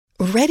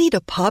Ready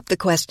to pop the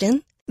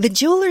question? The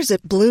jewelers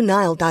at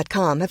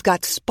BlueNile.com have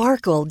got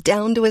sparkle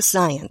down to a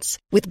science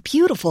with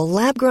beautiful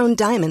lab-grown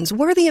diamonds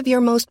worthy of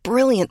your most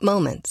brilliant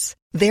moments.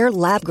 Their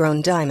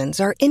lab-grown diamonds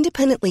are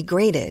independently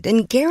graded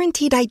and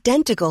guaranteed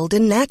identical to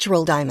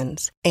natural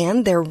diamonds,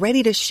 and they're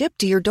ready to ship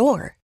to your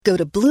door. Go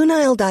to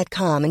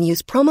BlueNile.com and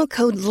use promo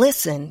code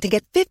LISTEN to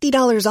get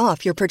 $50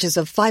 off your purchase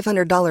of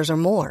 $500 or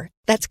more.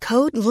 That's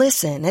code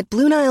LISTEN at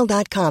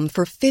BlueNile.com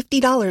for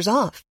 $50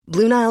 off.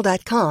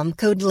 BlueNile.com,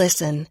 code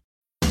LISTEN.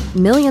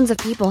 Millions of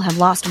people have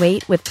lost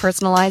weight with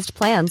personalized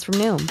plans from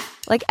Noom.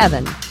 Like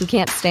Evan, who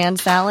can't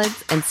stand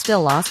salads and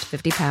still lost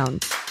 50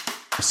 pounds.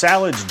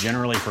 Salads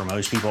generally for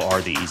most people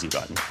are the easy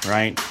button,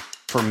 right?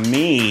 For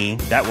me,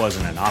 that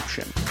wasn't an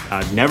option.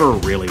 I never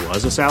really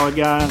was a salad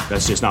guy.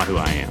 That's just not who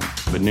I am.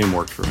 But Noom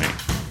worked for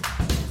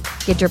me.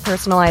 Get your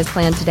personalized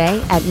plan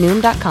today at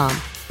Noom.com.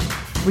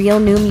 Real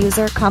Noom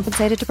user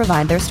compensated to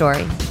provide their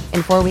story.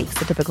 In 4 weeks,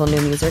 the typical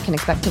Noom user can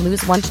expect to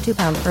lose 1 to 2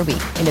 pounds per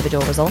week.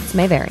 Individual results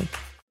may vary.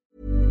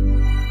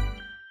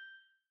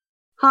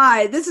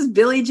 Hi, this is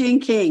Billie Jean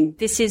King.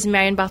 This is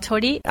Marion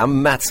Bartoli.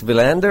 I'm Mats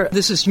Wilander.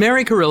 This is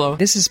Mary Carrillo.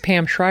 This is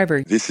Pam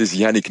Shriver. This is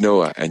Yannick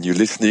Noah, and you're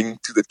listening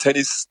to the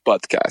Tennis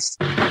Podcast.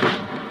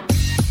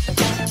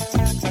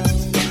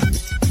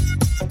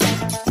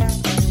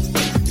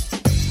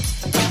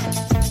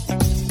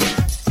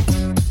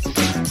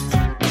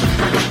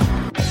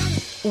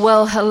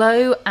 Well,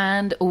 hello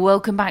and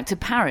welcome back to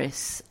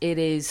Paris. It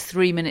is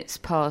 3 minutes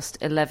past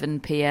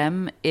 11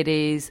 p.m. It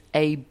is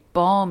a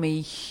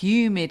balmy,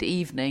 humid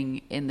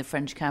evening in the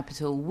French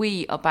capital.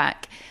 We are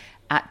back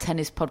at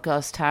Tennis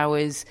Podcast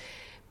Towers,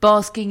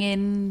 basking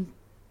in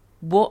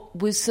what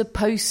was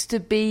supposed to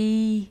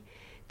be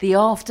the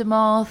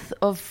aftermath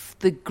of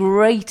the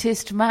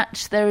greatest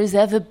match there has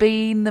ever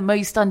been, the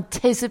most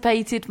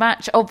anticipated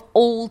match of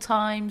all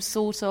time,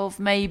 sort of,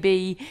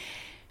 maybe,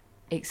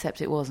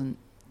 except it wasn't.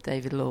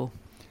 David Law.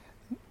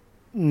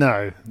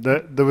 No,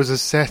 there was a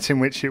set in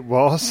which it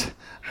was,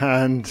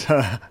 and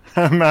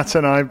Matt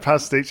and I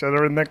passed each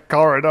other in the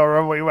corridor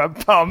and we were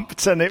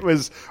pumped, and it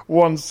was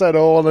one set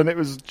all, and it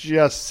was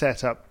just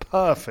set up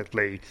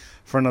perfectly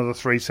for another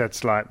 3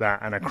 sets like that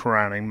and a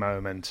crowning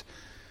moment.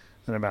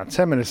 And about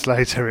 10 minutes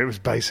later, it was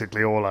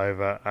basically all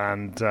over,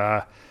 and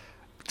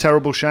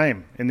terrible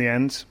shame in the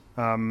end.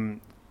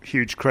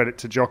 Huge credit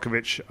to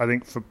Djokovic, I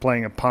think, for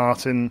playing a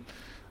part in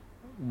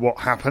what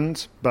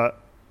happened, but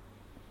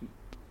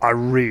I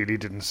really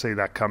didn't see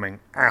that coming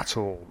at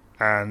all.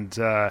 And,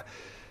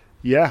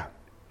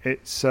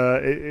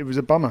 it was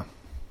a bummer.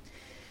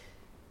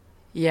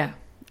 Yeah.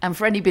 And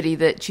for anybody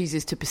that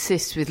chooses to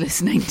persist with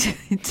listening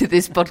to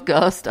this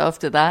podcast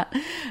after that,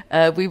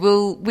 we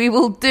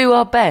will do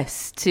our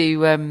best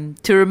to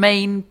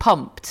remain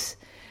pumped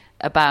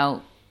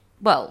about,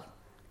 well,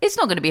 it's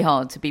not going to be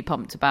hard to be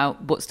pumped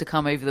about what's to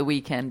come over the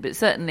weekend, but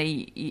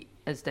certainly,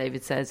 as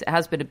David says, it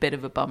has been a bit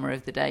of a bummer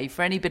of the day.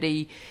 For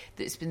anybody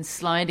that's been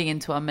sliding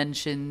into our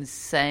mentions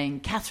saying,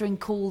 Catherine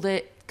called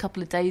it a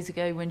couple of days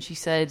ago when she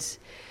said,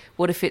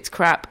 what if it's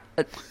crap?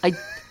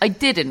 I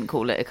didn't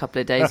call it a couple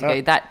of days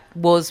ago. That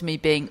was me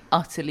being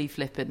utterly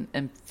flippant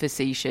and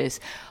facetious.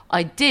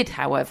 I did,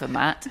 however,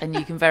 Matt, and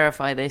you can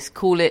verify this,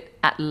 call it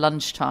at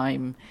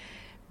lunchtime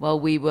while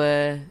we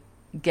were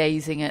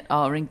gazing at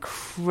our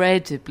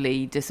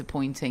incredibly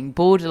disappointing,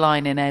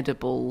 borderline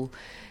inedible,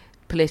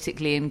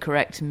 politically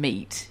incorrect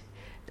meat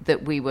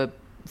that we were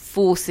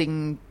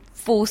forcing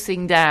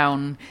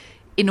down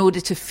in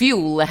order to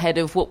fuel ahead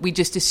of what we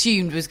just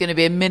assumed was going to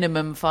be a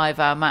minimum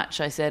 5-hour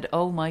match. I said,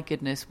 oh my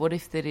goodness, what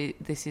if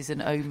this is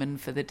an omen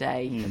for the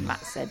day? And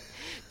Matt said,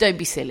 don't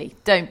be silly.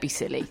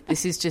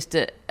 This is just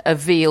a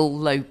veal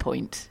low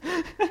point.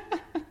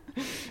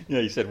 Yeah,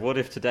 you said, what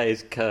if today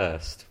is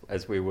cursed,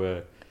 as we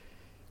were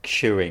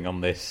chewing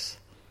on this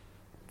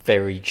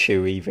very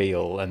chewy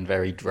veal and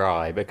very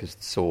dry because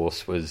the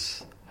sauce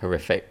was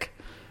horrific.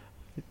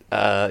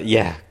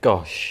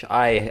 Gosh,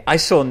 I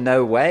saw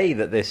no way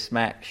that this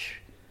match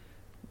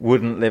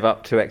wouldn't live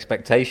up to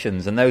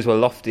expectations, and those were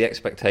lofty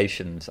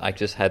expectations. I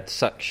just had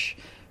such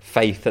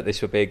faith that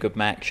this would be a good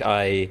match.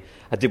 I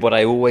did what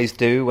I always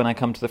do when I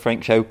come to the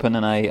French Open,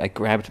 and I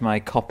grabbed my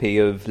copy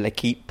of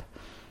L'Equipe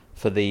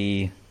for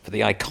the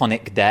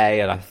iconic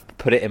day, and I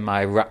put it in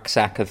my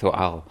rucksack. I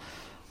thought,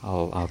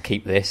 I'll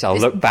keep this. I'll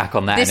look back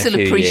on that in a few years. This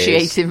will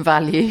appreciate in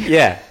value.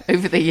 Yeah.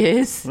 Over the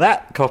years.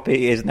 That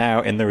copy is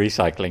now in the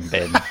recycling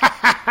bin.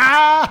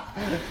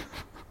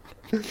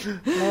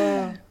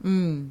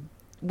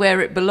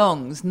 Where it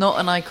belongs. Not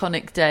an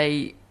iconic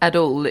day at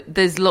all.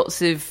 There's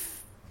lots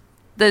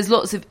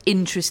of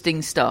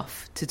interesting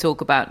stuff to talk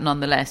about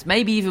nonetheless.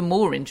 Maybe even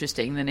more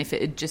interesting than if it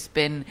had just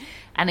been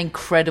an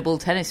incredible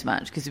tennis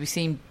match, because we've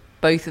seen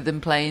both of them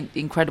play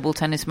incredible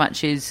tennis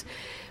matches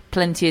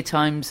plenty of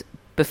times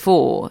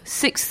before.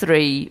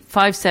 6-3,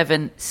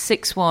 5-7,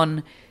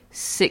 6-1,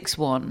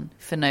 6-1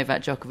 for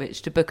Novak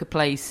Djokovic to book a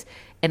place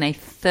in a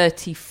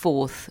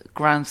 34th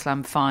Grand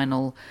Slam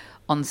final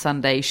on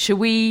Sunday. Should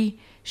we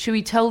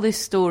tell this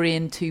story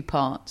in 2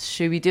 parts?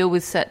 Should we deal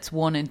with sets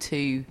 1 and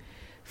 2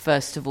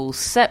 first of all?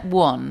 Set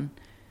 1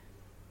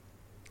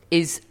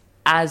 is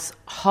as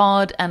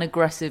hard and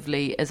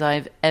aggressively as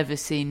I've ever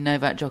seen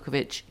Novak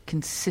Djokovic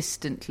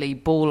consistently,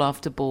 ball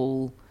after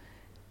ball,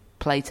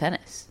 play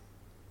tennis,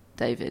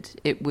 David.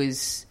 It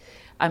was,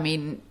 I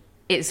mean,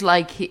 it's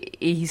like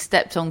he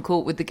stepped on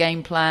court with the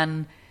game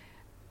plan,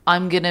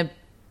 I'm going to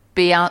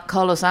be out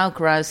Carlos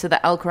Alcaraz so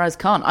that Alcaraz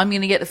can't. I'm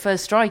going to get the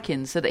first strike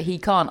in so that he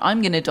can't.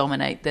 I'm going to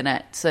dominate the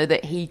net so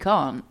that he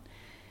can't.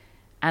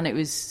 And it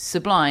was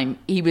sublime.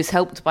 He was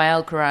helped by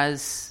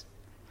Alcaraz.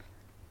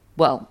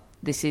 Well,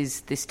 this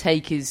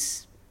take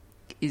is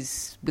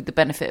with the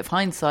benefit of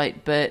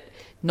hindsight, but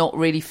not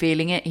really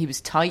feeling it. He was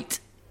tight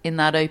in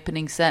that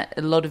opening set.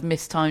 A lot of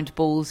mistimed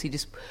balls. He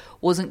just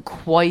wasn't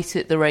quite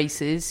at the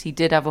races. He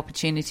did have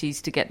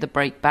opportunities to get the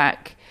break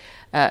back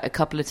a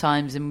couple of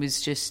times, and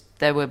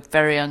there were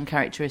very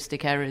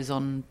uncharacteristic errors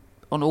on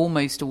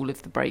almost all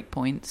of the break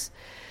points.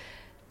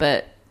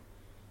 But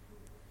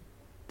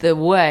the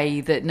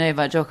way that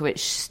Novak Djokovic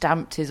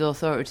stamped his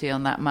authority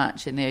on that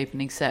match in the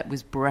opening set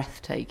was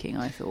breathtaking,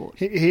 I thought.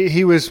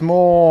 He was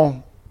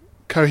more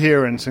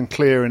coherent and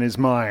clear in his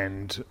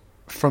mind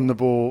from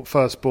the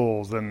first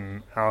ball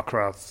than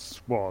Alcaraz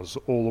was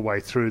all the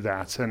way through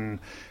that. And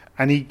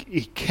he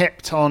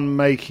kept on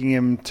making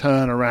him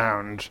turn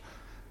around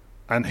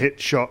and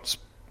hit shots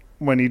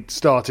when he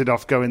started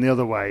off going the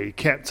other way. He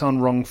kept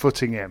on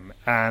wrong-footing him.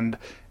 And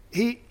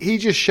he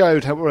just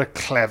showed what a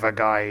clever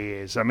guy he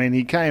is. I mean,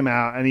 he came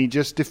out and he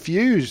just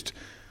diffused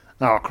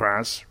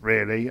Alcaraz,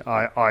 really,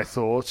 I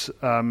thought.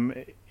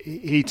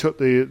 He took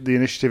the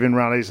initiative in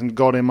rallies and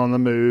got him on the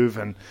move.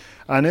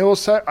 And he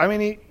also, I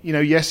mean,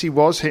 yes, he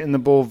was hitting the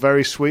ball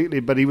very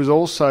sweetly, but he was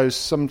also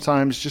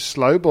sometimes just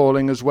slow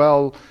balling as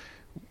well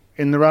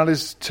in the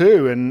rallies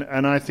too.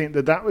 And I think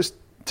that was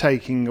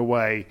taking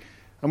away.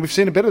 And we've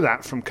seen a bit of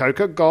that from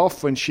Coco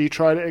Gauff when she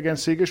tried it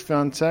against Iga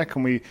Swiatek,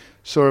 and we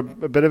saw a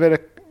bit of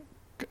it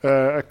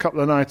a couple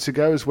of nights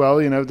ago as well.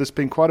 There's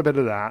been quite a bit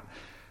of that.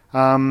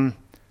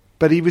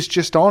 But he was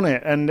just on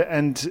it,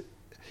 and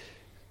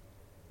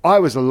I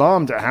was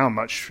alarmed at how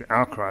much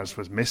Alcaraz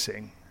was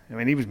missing. I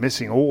mean, he was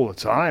missing all the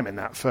time in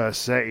that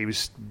first set. He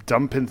was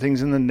dumping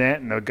things in the net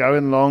and they were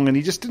going long, and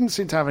he just didn't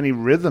seem to have any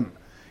rhythm.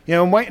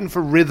 I'm waiting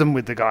for rhythm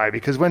with the guy,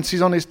 because once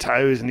he's on his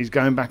toes and he's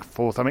going back and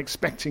forth, I'm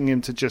expecting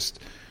him to just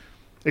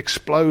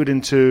explode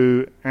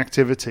into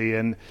activity.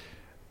 And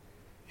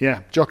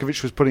yeah,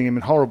 Djokovic was putting him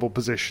in horrible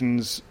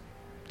positions,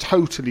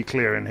 totally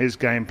clear in his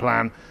game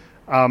plan.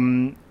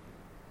 And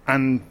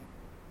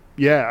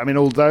yeah, I mean,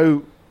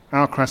 although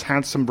Alcaraz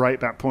had some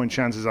breakback point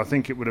chances, I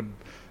think it would have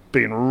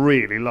been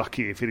really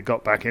lucky if he'd have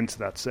got back into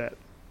that set.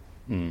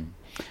 And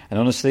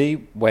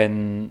honestly,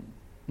 when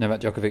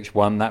Novak Djokovic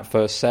won that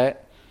first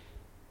set,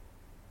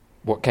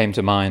 what came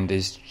to mind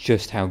is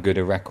just how good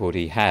a record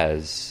he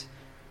has,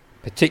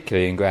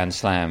 particularly in Grand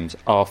Slams,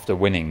 after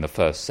winning the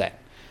first set.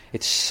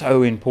 It's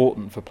so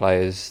important for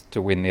players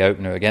to win the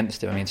opener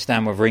against him. I mean,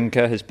 Stan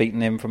Wawrinka has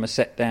beaten him from a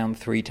set down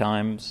 3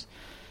 times.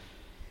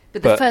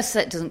 But the first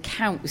set doesn't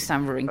count with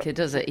Stan Wawrinka,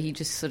 does it? He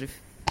just sort of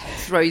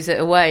throws it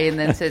away and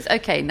then says,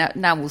 "Okay,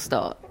 now we'll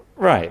start."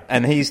 Right,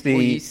 and he's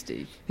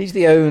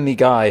the only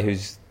guy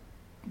who's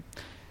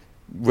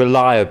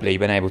reliably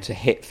been able to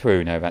hit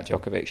through Novak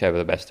Djokovic over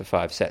the best of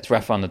 5 sets.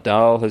 Rafa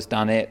Nadal has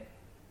done it,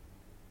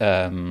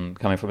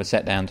 coming from a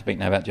set down to beat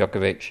Novak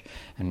Djokovic,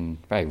 and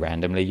very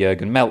randomly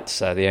Jürgen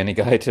Melzer, the only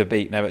guy to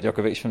beat Novak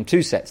Djokovic from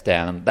 2 sets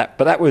down. But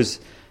that was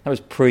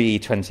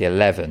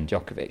pre-2011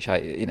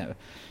 Djokovic.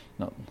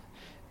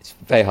 It's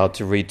very hard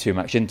to read too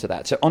much into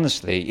that. So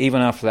honestly,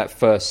 even after that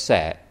first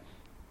set,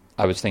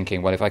 I was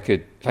thinking, well, if I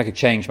could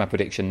change my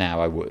prediction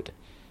now, I would,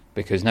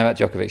 because Novak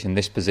Djokovic in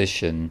this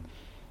position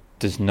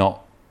does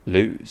not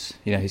lose.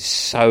 He's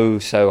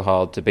so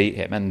hard to beat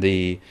him, and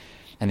the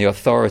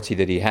authority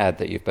that he had,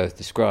 that you've both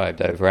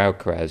described, over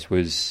Alcaraz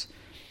was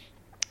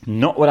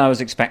not what I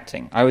was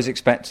expecting. I was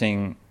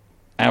expecting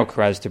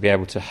Alcaraz to be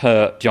able to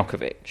hurt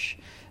Djokovic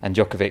and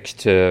Djokovic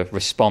to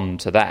respond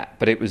to that,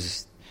 but it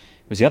was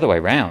the other way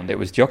round. It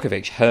was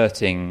Djokovic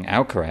hurting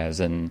Alcaraz,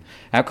 and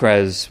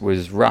Alcaraz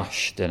was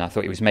rushed, and I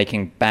thought he was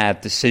making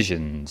bad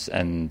decisions.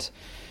 And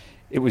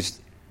it was,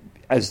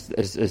 as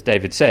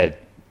David said,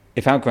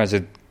 if Alcaraz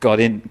had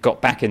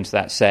got back into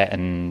that set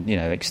and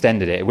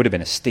extended it, it would have been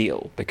a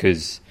steal,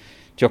 because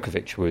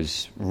Djokovic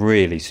was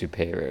really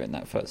superior in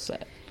that first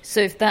set.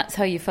 So if that's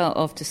how you felt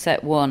after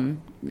set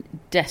 1,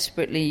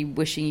 desperately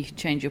wishing you could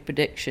change your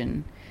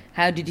prediction,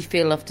 how did you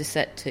feel after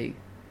set 2?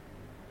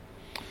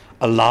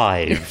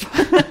 Alive.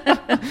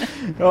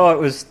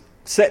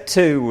 Set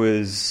 2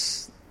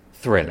 was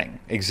thrilling,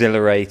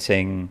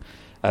 exhilarating.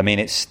 I mean,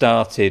 it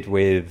started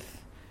with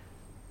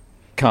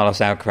Carlos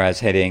Alcaraz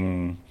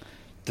hitting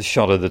the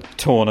shot of the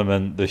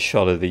tournament, the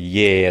shot of the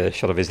year, the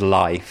shot of his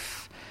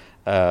life,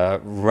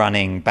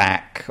 running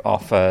back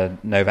off a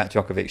Novak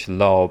Djokovic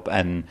lob,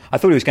 and I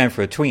thought he was going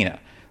for a tweener.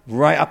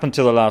 Right up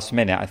until the last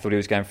minute, I thought he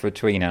was going for a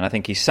tweener, and I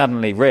think he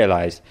suddenly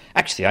realised,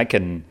 actually, I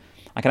can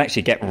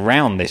actually get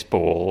round this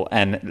ball,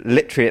 and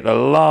literally at the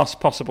last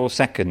possible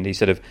second, he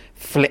sort of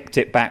flicked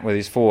it back with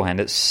his forehand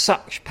at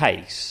such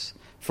pace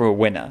for a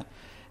winner.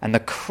 And the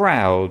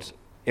crowd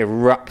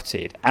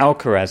erupted.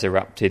 Alcaraz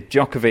erupted.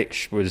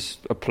 Djokovic was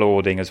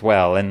applauding as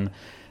well. And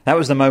that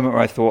was the moment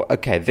where I thought,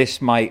 okay,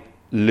 this might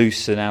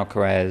loosen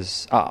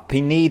Alcaraz up.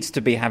 He needs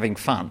to be having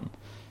fun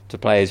to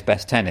play his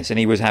best tennis. And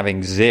he was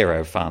having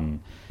zero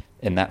fun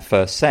in that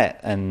first set.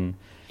 And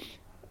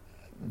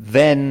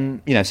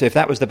then, so if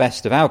that was the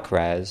best of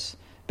Alcaraz, a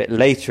bit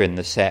later in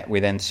the set, we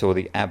then saw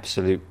the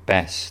absolute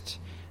best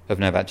of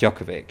Novak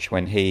Djokovic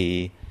when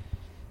he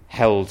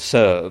held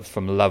serve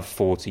from love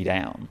 40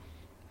 down.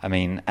 I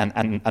mean,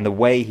 and the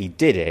way he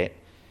did it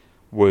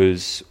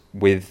was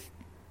with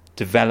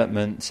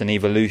developments and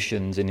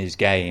evolutions in his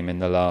game in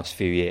the last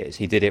few years.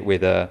 He did it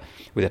with a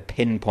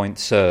pinpoint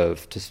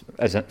serve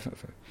as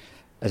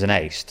an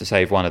ace to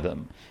save one of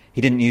them.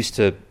 He didn't used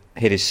to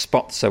hit his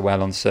spot so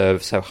well on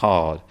serve so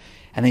hard,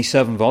 and he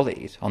served and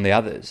volleyed on the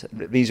others.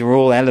 These are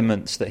all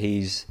elements that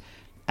he's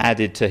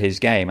added to his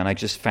game, and I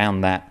just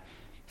found that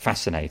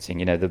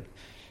fascinating.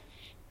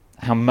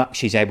 How much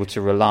he's able to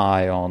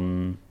rely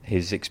on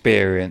his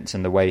experience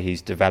and the way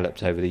he's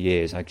developed over the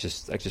years. I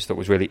just thought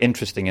was really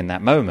interesting in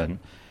that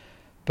moment.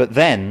 But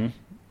then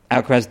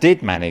Alcaraz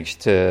did manage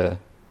to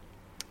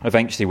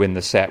eventually win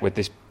the set with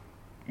this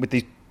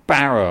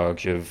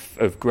barrage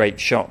of great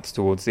shots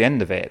towards the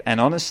end of it.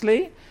 And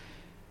honestly,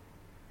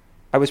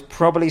 I was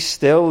probably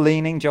still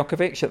leaning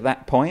Djokovic at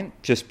that point,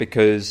 just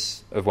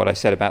because of what I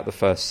said about the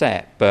first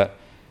set. But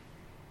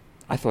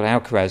I thought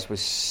Alcaraz was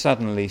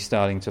suddenly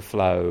starting to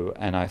flow,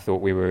 and I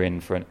thought we were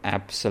in for an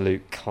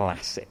absolute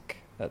classic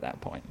at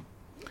that point.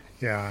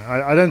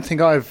 Yeah, I don't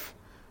think I've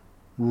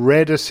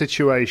read a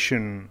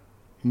situation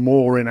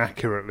more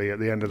inaccurately at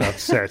the end of that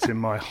set in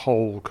my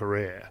whole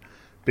career.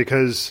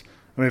 Because,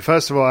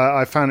 first of all,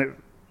 I found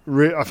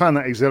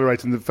that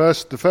exhilarating. The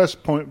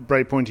first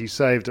break point he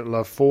saved at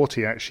love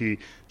 40, actually,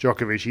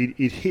 Djokovic,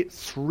 he'd hit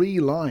 3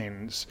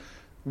 lines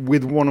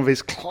with one of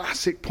his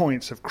classic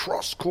points of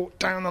cross-court,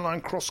 down the line,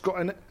 cross-court,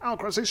 and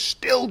Alcaraz is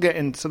still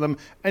getting to them,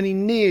 and he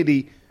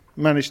nearly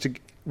managed to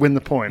win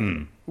the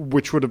point,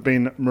 which would have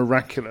been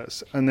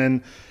miraculous. And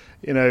then,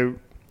 the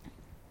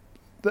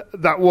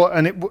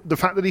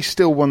fact that he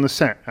still won the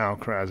set,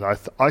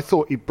 Alcaraz, I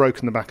thought he'd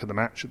broken the back of the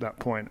match at that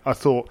point. I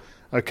thought,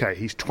 okay,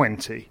 he's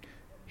 20.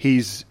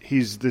 He's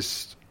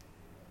this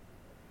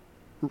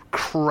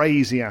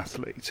crazy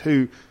athlete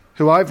who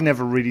I've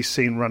never really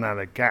seen run out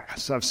of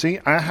gas.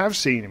 I have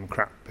seen him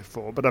cramp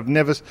before, but I've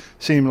never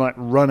seen him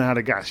run out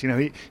of gas.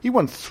 He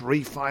won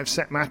 3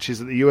 5-set matches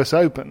at the US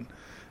Open,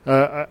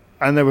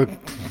 and there were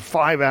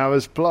 5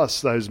 hours plus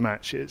those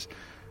matches.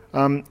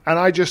 And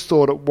I just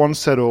thought at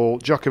 1-set-all,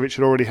 Djokovic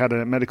had already had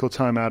a medical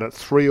timeout at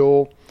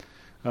 3-all.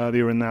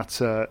 They were in that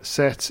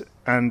set,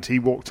 and he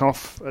walked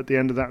off at the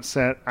end of that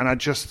set. And I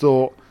just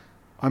thought,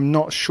 I'm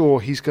not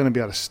sure he's going to be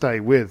able to stay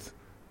with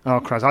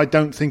Alcaraz. I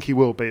don't think he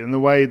will be. And the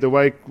way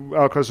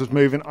Alcaraz was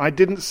moving, I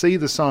didn't see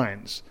the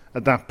signs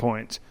at that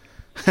point.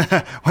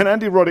 When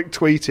Andy Roddick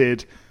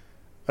tweeted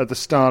at the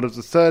start of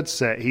the third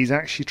set, he's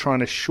actually trying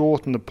to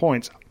shorten the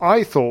points.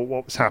 I thought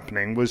what was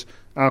happening was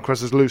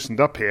Alcaraz has loosened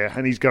up here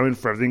and he's going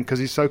for everything because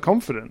he's so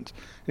confident.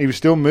 And he was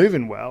still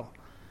moving well.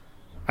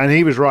 And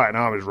he was right and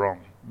I was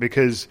wrong.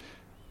 Because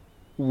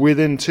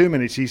within 2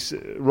 minutes,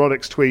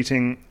 Roddick's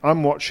tweeting,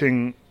 I'm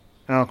watching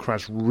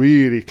Alcaraz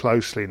really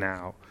closely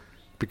now,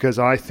 because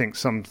I think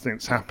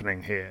something's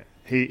happening here.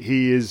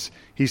 He's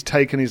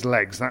taken his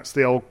legs. That's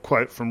the old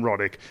quote from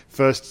Roddick.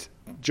 First,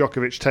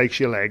 Djokovic takes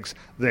your legs,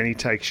 then he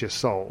takes your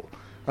soul.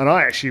 And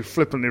I actually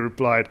flippantly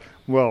replied,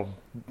 well,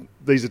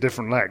 these are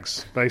different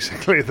legs,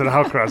 basically, that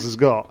Alcaraz has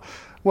got.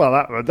 Well,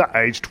 that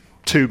aged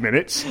 2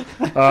 minutes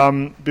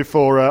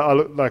before I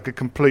looked like a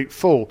complete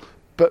fool.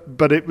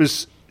 But it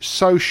was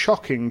so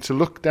shocking to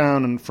look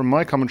down, and from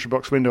my commentary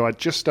box window, I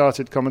just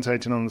started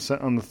commentating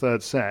on the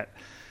third set.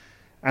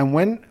 And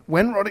when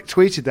Roddick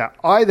tweeted that,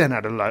 I then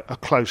had a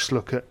close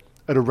look at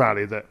a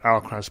rally that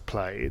Alcaraz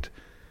played.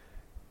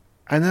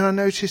 And then I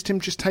noticed him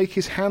just take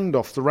his hand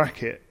off the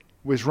racket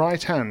with his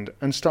right hand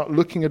and start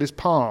looking at his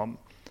palm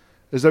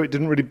as though it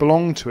didn't really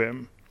belong to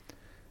him.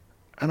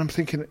 And I'm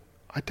thinking,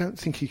 I don't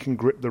think he can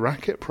grip the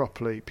racket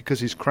properly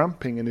because he's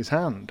cramping in his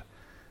hand.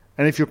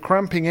 And if you're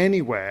cramping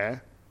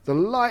anywhere, the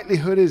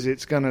likelihood is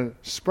it's going to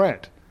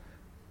spread.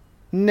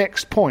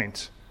 Next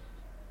point,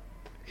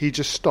 he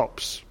just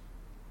stops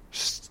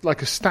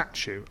like a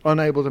statue,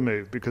 unable to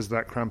move because of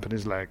that cramp in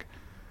his leg.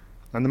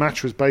 And the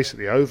match was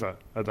basically over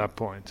at that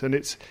point. And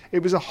it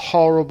was a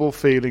horrible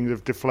feeling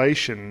of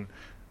deflation,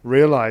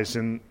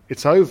 realising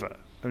it's over.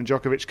 And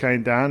Djokovic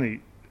came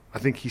down. I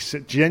think he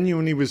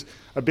genuinely was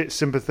a bit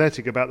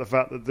sympathetic about the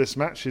fact that this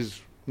match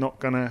is not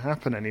going to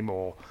happen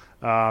anymore.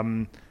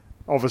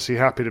 Obviously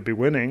happy to be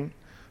winning,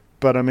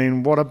 but I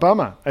mean, what a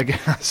bummer. Again,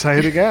 I'll say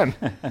it again.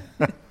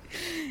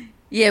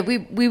 Yeah,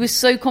 we were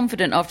so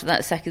confident after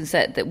that second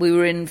set that we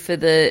were in for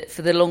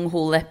the long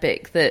haul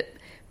epic, that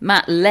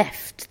Matt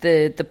left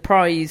the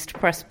prized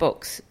press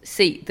box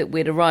seat that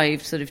we'd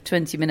arrived sort of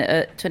 20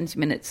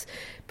 minutes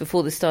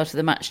before the start of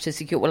the match to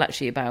secure. Well,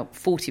 actually about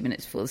 40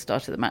 minutes before the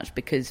start of the match,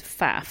 because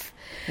faff.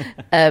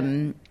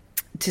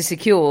 To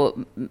secure,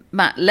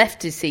 Matt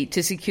left his seat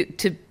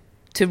to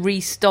to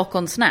restock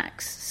on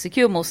snacks,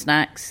 secure more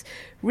snacks,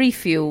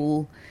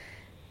 refuel.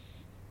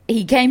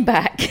 He came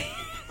back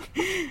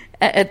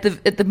at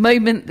the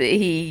moment that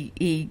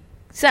he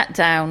sat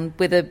down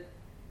with a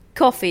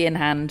coffee in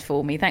hand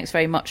for me. Thanks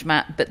very much,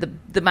 Matt. But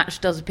the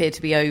match does appear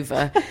to be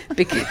over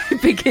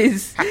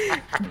because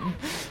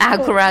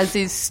Alcaraz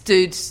is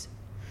stood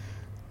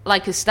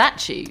like a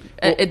statue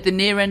at the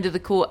near end of the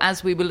court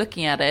as we were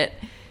looking at it,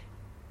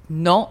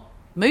 not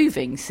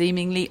moving,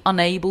 seemingly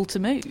unable to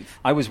move.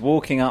 I was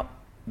walking up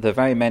the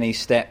very many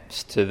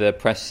steps to the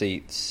press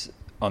seats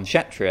on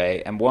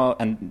Chatrier,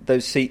 and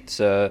those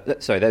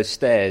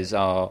stairs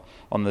are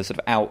on the sort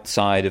of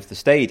outside of the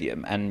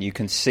stadium, and you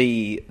can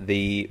see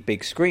the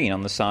big screen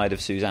on the side of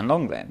Suzanne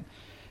Lenglen.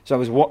 So I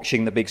was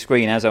watching the big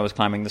screen as I was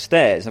climbing the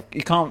stairs.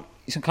 You can't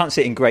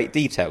see it in great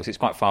detail because it's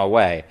quite far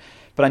away,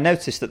 but I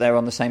noticed that they were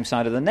on the same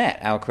side of the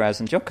net, Alcaraz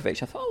and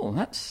Djokovic. I thought, oh,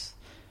 that's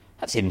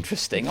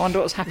interesting. I wonder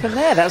what's happened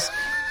there.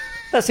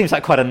 That seems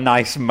like quite a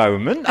nice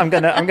moment. I'm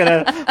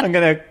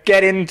gonna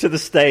get into the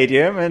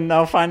stadium and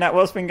I'll find out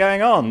what's been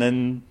going on.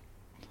 And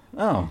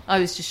I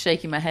was just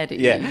shaking my head at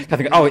you. Yeah, I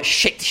think, oh, it's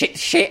shit.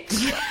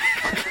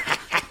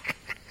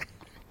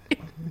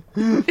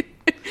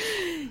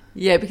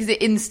 Yeah, because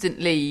it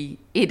instantly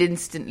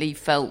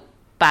felt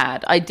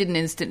bad. I didn't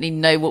instantly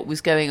know what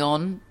was going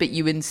on, but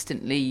you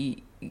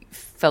instantly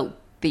felt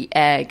the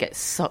air get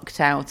sucked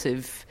out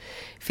of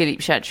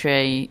Philippe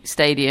Chatrier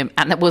Stadium,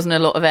 and there wasn't a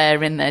lot of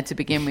air in there to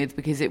begin with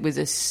because it was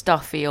a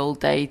stuffy old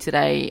day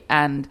today.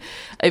 And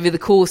over the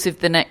course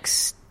of the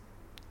next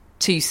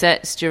two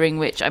sets, during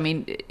which, I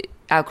mean,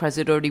 Alcaraz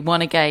had already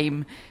won a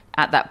game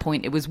at that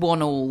point, it was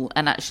 1-1,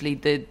 and actually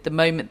the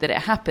moment that it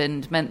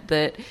happened meant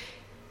that,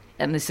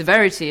 and the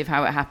severity of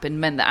how it happened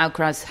meant that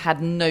Alcaraz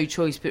had no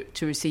choice but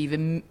to receive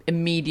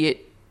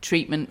immediate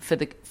treatment for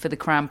the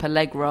cramp, a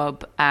leg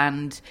rub,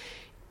 and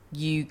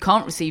you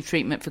can't receive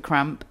treatment for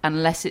cramp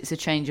unless it's a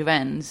change of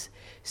ends.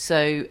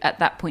 So at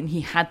that point,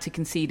 he had to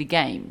concede a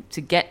game to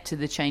get to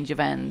the change of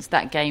ends.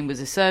 That game was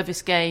a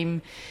service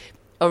game.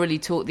 Orally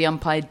taught the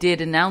umpire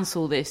did announce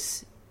all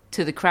this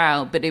to the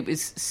crowd, but it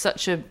was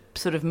such a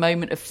sort of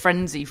moment of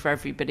frenzy for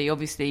everybody.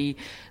 Obviously,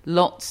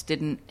 lots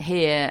didn't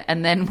hear.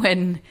 And then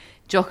when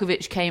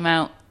Djokovic came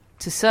out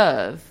to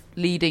serve,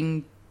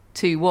 leading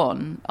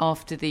 2-1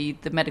 after the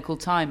medical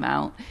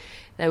timeout,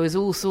 there was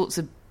all sorts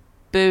of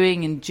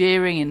booing and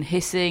jeering and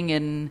hissing,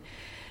 and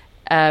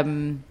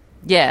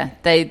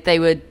they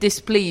were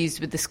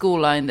displeased with the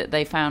scoreline that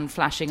they found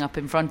flashing up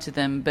in front of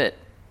them. But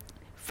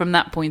from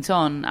that point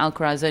on,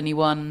 Alcaraz only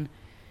won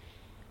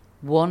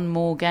one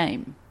more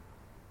game.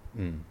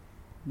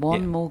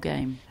 One more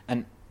game.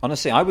 And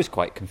honestly, I was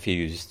quite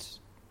confused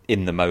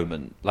in the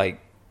moment.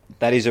 Like,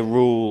 that is a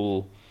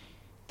rule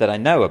that I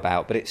know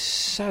about, but it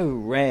so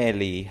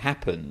rarely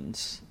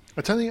happens.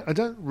 I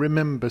don't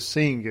remember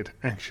seeing it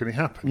actually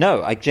happen.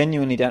 No, I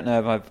genuinely don't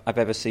know if I've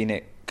ever seen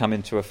it come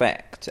into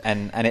effect,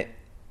 and it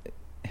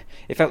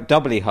felt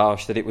doubly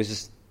harsh that it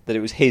was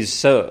his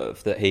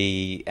serve that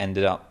he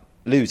ended up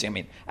losing. I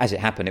mean, as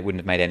it happened, it wouldn't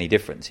have made any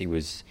difference. He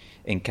was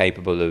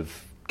incapable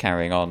of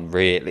carrying on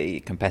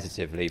really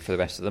competitively for the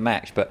rest of the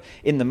match. But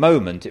in the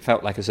moment, it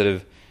felt like a sort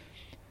of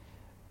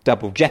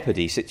double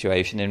jeopardy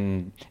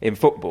situation in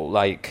football,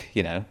 like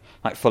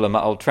Fulham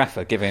at Old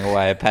Trafford giving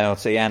away a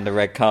penalty and a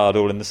red card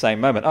all in the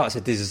same moment. Oh, it's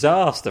a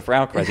disaster for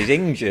Alcaraz. He's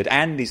injured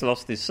and he's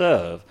lost his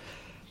serve.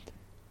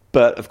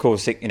 But of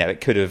course,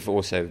 it could have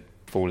also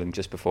fallen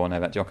just before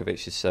Novak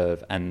Djokovic's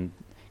serve, and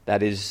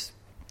that is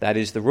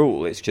the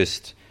rule. It's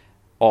just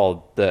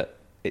odd that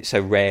it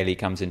so rarely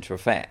comes into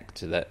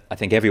effect that I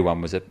think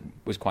everyone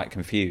was quite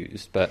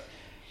confused. But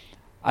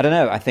I don't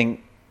know. I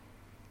think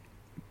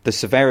the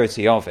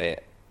severity of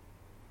it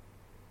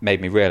made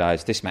me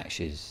realise this match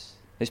is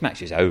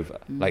over.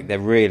 Like, there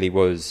really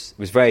was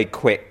very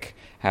quick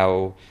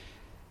how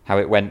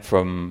it went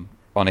from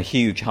on a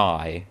huge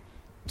high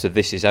to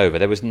this is over.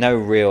 There was no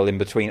real in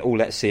between. Oh,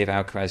 let's see if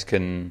Alcaraz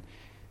can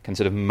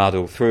sort of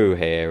muddle through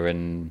here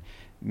and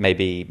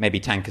maybe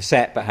tank a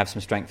set but have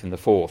some strength in the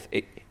fourth.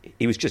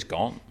 He was just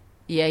gone.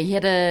 Yeah, he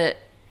had a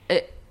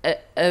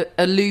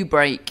loo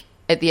break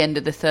at the end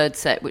of the third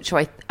set, which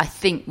I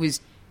think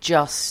was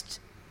just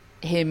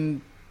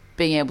him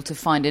being able to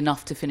find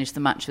enough to finish the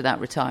match without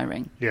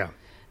retiring. Yeah.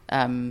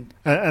 And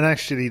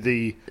actually,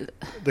 the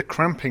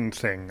cramping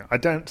thing, I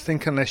don't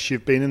think unless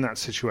you've been in that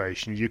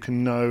situation, you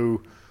can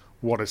know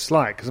what it's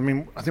like. Because, I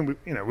mean, I think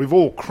we've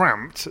all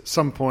cramped at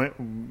some point,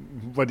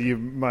 whether you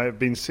might have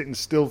been sitting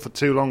still for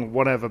too long or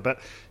whatever, but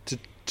to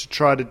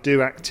try to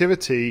do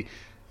activity,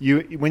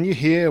 when you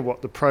hear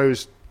what the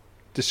pros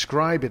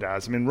describe it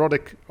as, I mean,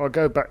 Roddick, I'll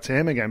go back to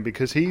him again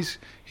because he's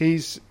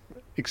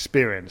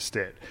experienced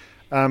it.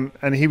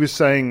 And he was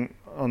saying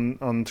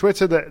on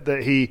Twitter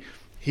that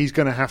he's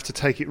going to have to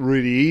take it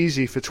really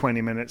easy for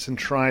 20 minutes and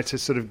try to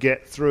sort of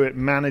get through it,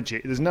 manage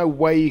it. There's no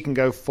way you can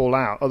go full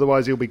out,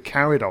 otherwise he'll be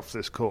carried off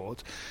this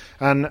court.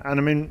 And I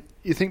mean,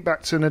 you think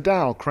back to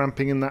Nadal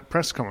cramping in that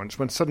press conference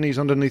when suddenly he's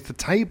underneath the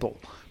table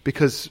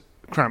because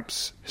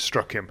cramps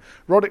struck him.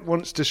 Roddick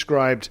once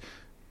described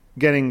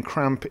getting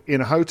cramp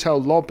in a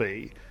hotel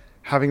lobby,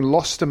 having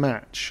lost a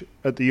match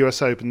at the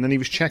US Open. Then he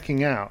was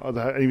checking out,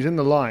 and he was in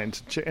the line,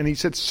 and he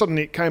said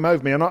suddenly it came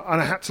over me, and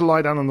I had to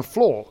lie down on the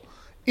floor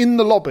in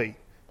the lobby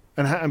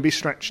and be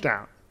stretched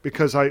out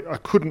because I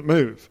couldn't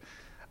move.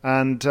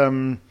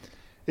 And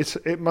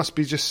it must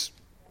be just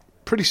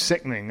pretty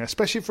sickening,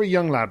 especially for a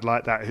young lad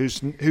like that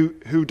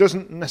who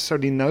doesn't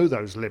necessarily know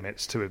those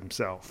limits to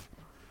himself.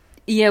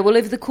 Yeah, well,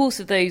 over the course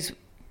of those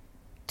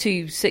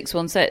 2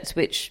 6-1 sets,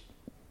 which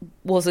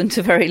wasn't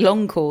a very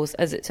long course,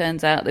 as it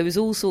turns out, there was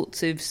all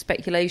sorts of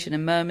speculation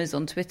and murmurs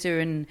on Twitter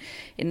and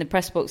in the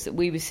press box that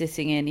we were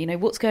sitting in. You know,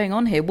 what's going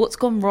on here? What's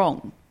gone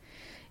wrong?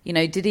 You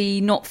know, did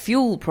he not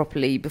fuel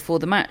properly before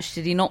the match?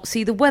 Did he not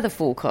see the weather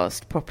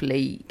forecast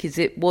properly? Because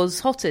it was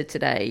hotter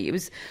today. It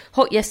was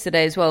hot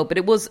yesterday as well, but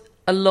it was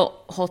a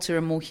lot hotter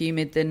and more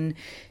humid than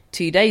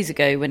 2 days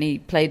ago when he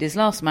played his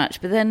last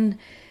match. But then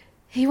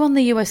he won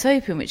the US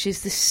Open, which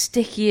is the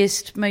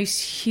stickiest, most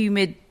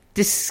humid,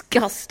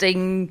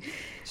 disgusting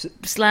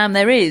slam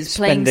there is.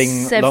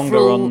 Spending longer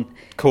on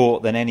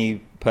court than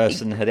any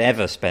person had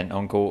ever spent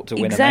on court to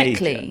win a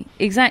major.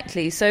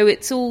 Exactly. So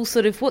it's all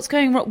sort of, what's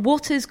going wrong?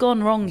 What has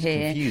gone wrong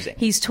here? Confusing.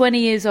 He's 20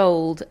 years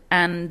old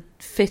and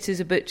fit as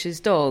a butcher's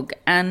dog.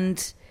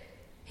 And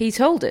he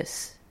told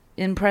us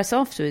in press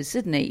afterwards,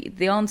 didn't he?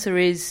 The answer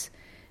is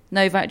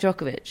Novak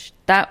Djokovic.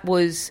 That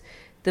was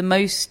the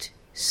most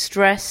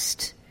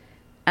stressed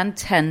and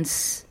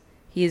tense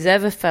he has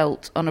ever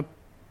felt on a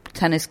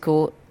tennis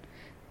court.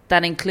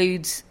 That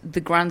includes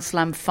the Grand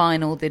Slam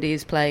final that he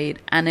has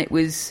played, and it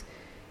was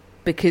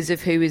because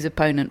of who his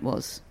opponent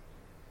was.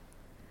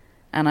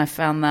 And I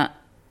found that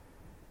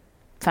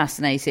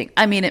fascinating.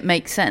 I mean, it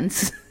makes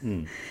sense.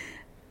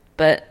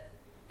 But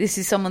this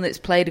is someone that's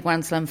played a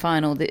Grand Slam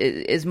final.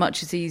 As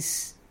much as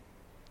he's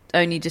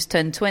only just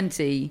turned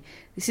 20,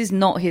 this is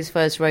not his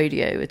first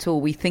rodeo at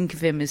all. We think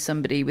of him as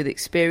somebody with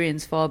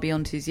experience far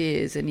beyond his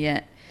years, and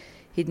yet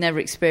he'd never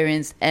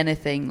experienced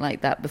anything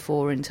like that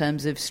before in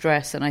terms of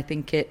stress, and I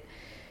think it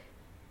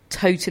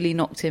totally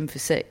knocked him for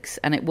 6,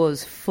 and it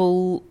was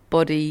full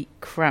body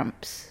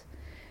cramps,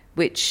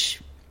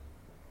 which,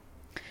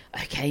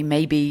 okay,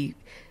 maybe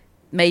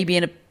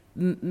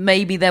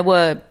there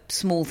were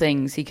small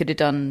things he could have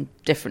done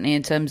differently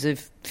in terms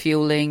of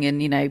fueling,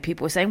 and, you know,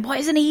 people were saying, why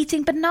isn't he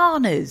eating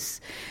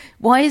bananas?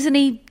 Why isn't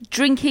he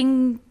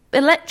drinking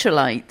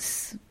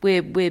electrolytes?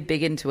 We're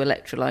big into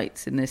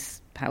electrolytes in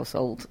this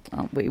household,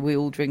 aren't we? We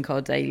all drink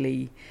our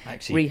daily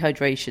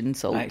rehydration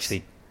salts. I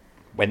actually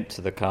went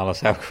to the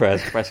Carlos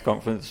Alcaraz press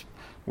conference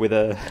with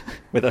a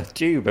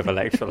tube of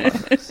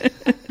electrolytes.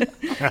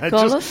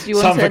 Carlos, you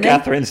want some for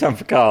Catherine, some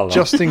for Carlos,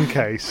 just in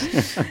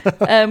case.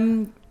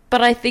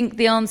 But I think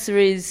the answer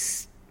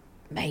is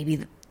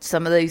maybe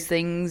some of those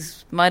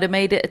things might have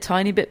made it a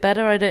tiny bit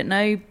better. I don't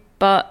know,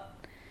 but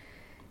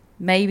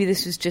maybe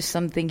this was just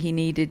something he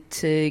needed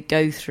to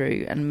go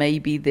through, and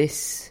maybe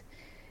this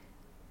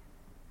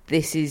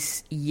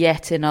is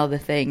yet another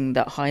thing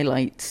that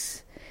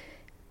highlights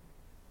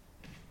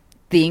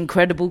the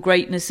incredible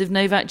greatness of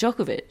Novak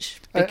Djokovic.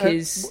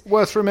 Because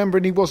worth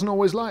remembering, he wasn't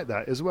always like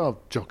that as well,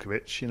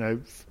 Djokovic, you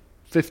know,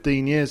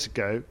 15 years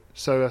ago.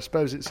 So I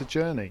suppose it's a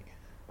journey,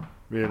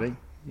 really,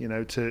 you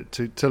know,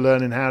 to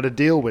learning how to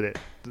deal with it.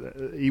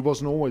 He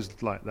wasn't always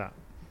like that.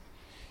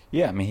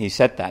 Yeah, I mean, he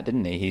said that,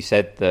 didn't he? He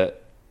said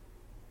that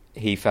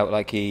he felt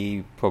like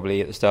he probably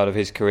at the start of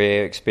his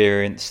career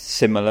experienced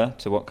similar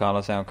to what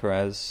Carlos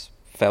Alcaraz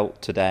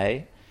felt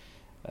today.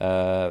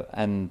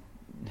 And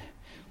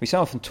we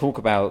so often talk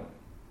about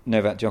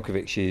Novak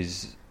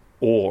Djokovic's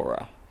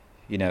aura,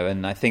 you know,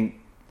 and I think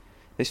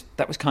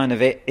that was kind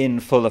of it in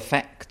full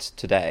effect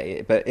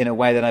today, but in a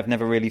way that I've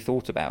never really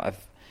thought about.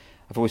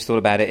 I've always thought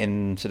about it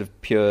in sort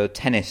of pure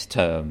tennis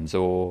terms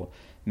or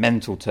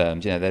mental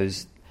terms. You know,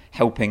 those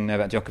helping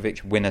Novak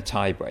Djokovic win a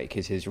tiebreak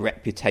is his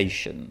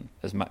reputation,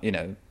 as much, you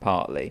know,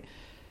 partly,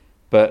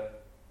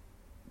 but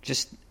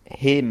just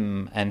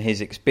him and his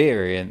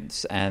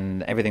experience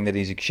and everything that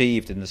he's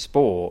achieved in the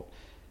sport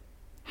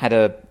had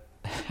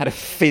a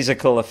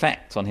physical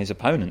effect on his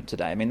opponent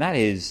today. I mean, that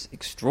is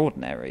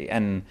extraordinary,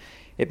 and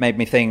it made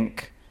me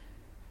think,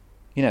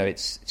 you know,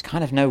 it's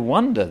kind of no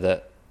wonder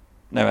that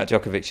Novak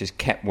Djokovic has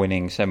kept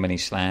winning so many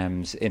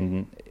slams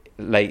in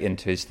late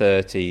into his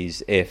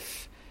 30s.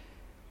 If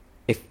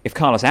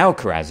Carlos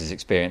Alcaraz is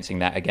experiencing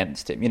that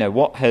against him, you know,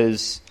 what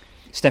has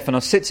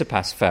Stefanos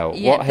Tsitsipas felt?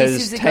 Yeah, what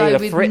has Taylor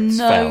Fritz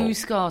felt? No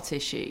scar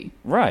tissue,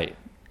 right?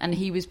 And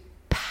he was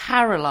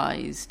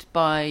paralysed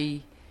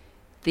by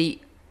the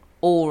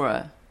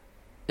aura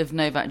of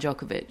Novak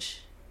Djokovic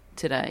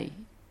today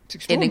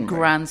in a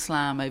Grand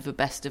Slam over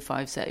best of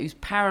 5 sets. He was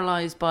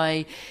paralysed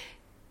by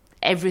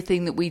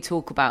everything that we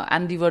talk about.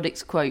 Andy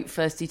Roddick's quote,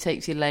 first he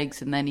takes your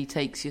legs and then he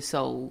takes your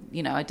soul.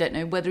 You know, I don't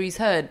know whether he's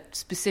heard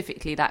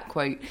specifically that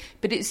quote,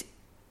 but it's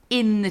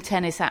in the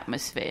tennis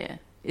atmosphere,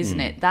 isn't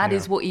it? That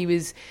is what he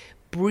was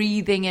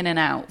breathing in and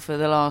out for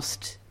the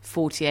last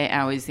 48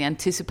 hours, the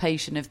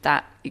anticipation of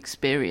that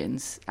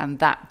experience, and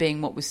that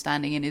being what was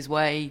standing in his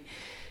way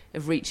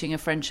of reaching a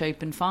French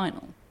Open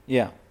final.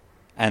 Yeah.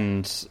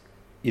 And,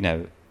 you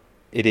know,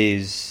 it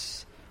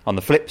is, on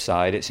the flip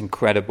side, it's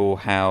incredible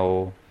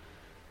how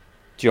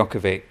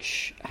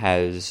Djokovic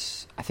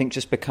has, I think,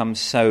 just become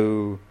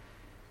so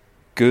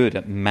good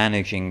at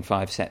managing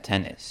 5-set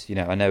tennis. You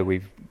know, I know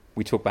we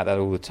talk about that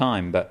all the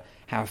time, but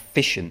how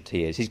efficient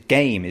he is. His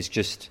game is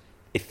just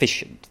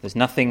efficient. There's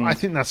nothing... I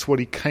think that's what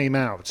he came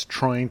out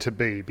trying to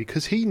be,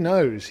 because he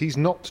knows he's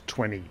not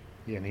 20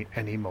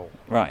 anymore.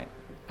 Right.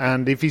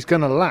 And if he's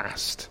going to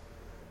last,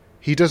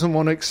 he doesn't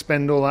want to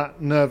expend all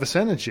that nervous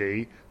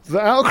energy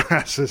that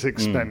Alcaraz is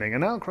expending.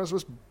 And Alcaraz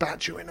was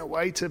badgering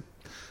away to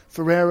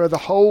Ferreira the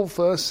whole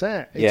first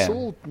set. It's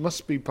all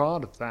must be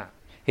part of that.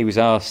 He was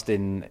asked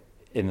in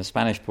the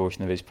Spanish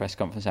portion of his press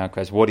conference,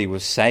 Alcaraz, what he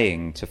was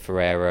saying to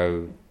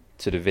Ferrero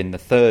sort of in the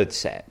third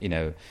set. You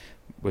know,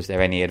 was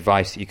there any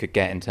advice that you could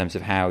get in terms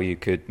of how you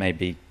could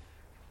maybe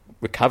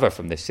recover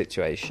from this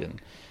situation?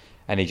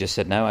 And he just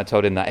said, no, I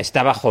told him that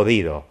estaba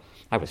jodido.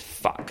 I was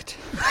fucked.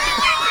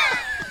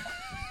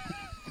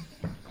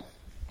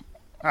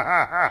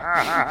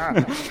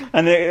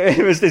 And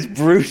it was this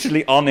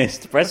brutally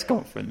honest press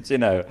conference, you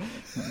know.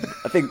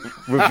 I think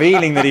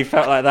revealing that he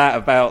felt like that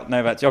about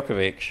Novak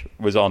Djokovic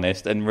was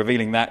honest, and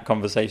revealing that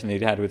conversation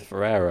he'd had with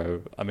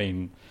Ferrero, I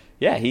mean,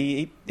 yeah,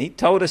 he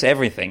told us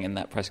everything in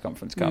that press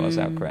conference, Carlos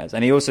Alcaraz.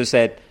 And he also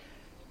said,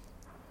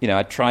 you know,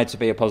 I tried to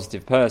be a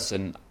positive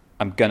person.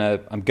 I'm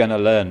gonna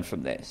learn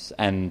from this,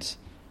 and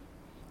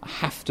I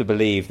have to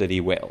believe that he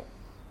will,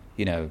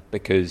 you know,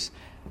 because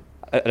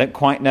I don't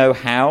quite know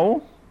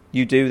how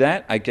you do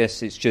that. I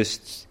guess it's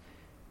just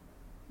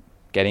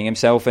getting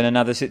himself in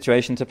another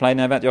situation to play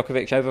Novak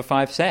Djokovic over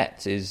 5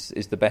 sets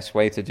is the best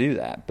way to do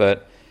that.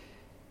 But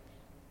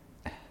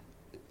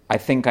I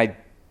think I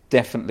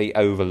definitely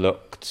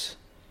overlooked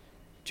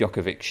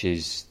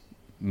Djokovic's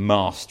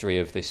mastery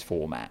of this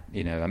format.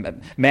 You know,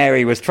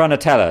 Mary was trying to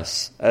tell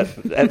us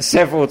at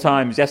several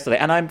times yesterday,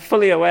 and I'm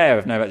fully aware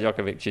of Novak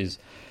Djokovic's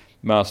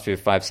mastery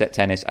of 5-set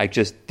tennis. I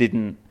just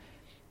didn't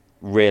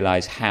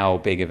realise how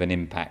big of an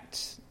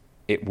impact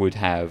it would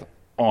have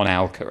on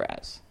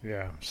Alcaraz.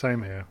 Yeah,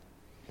 same here.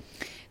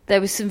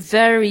 There was some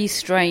very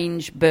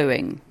strange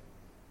booing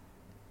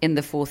in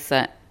the 4th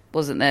set,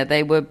 wasn't there?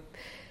 They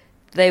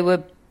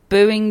were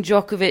booing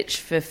Djokovic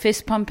for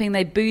fist pumping.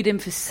 They booed him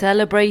for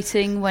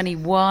celebrating when he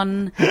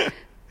won.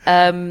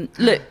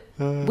 Look,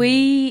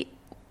 we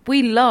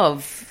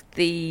love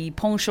the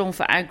penchant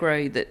for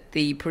aggro that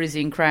the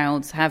Parisian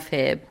crowds have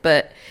here,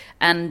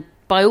 and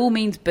by all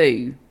means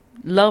boo.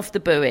 Love the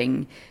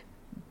booing.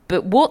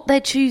 But what they're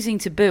choosing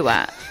to boo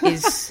at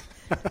is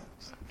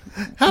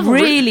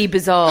really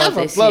bizarre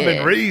this year. Have a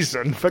blooming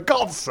reason, for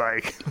God's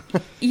sake.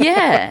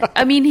 Yeah.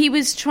 I mean, he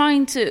was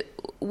trying to...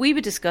 We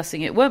were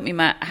discussing it, weren't we,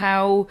 Matt?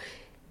 How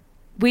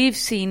we've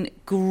seen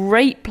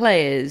great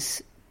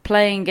players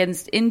playing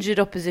against injured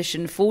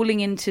opposition, falling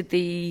into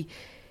the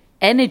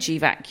energy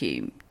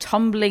vacuum,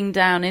 tumbling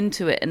down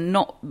into it, and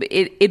not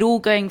it all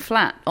going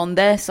flat on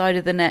their side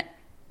of the net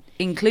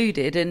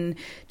included. And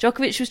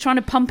Djokovic was trying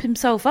to pump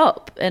himself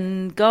up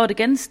and guard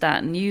against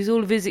that and use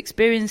all of his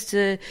experience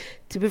to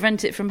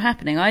prevent it from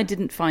happening. I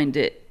didn't find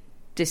it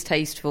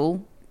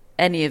distasteful,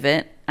 any of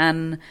it,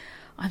 and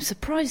I'm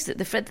surprised that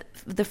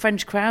the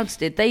French crowds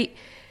did. They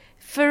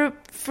for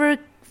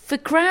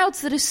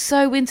crowds that are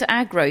so into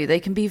aggro, they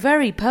can be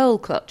very pearl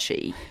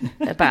clutchy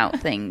about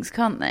things,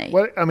 can't they?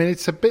 Well, I mean,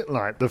 it's a bit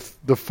like the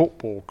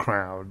football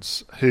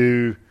crowds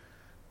who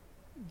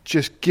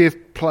just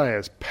give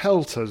players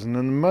pelters, and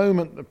the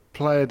moment the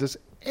player does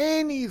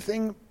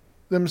anything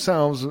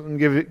themselves and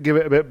give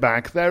it a bit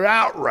back, they're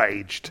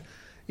outraged,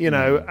 you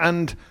know.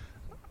 And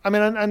I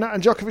mean, and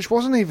Djokovic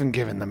wasn't even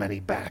giving them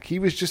any back. He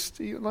was just,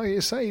 like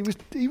you say,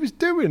 he was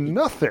doing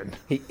nothing.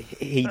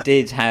 He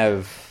did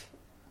have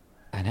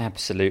an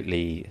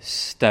absolutely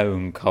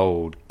stone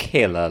cold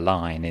killer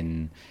line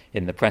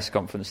in the press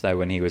conference, though,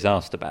 when he was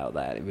asked about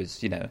that. It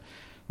was, you know,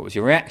 what was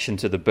your reaction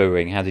to the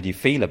booing? How did you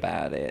feel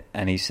about it?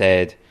 And he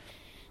said,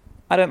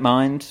 I don't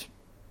mind.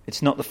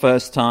 It's not the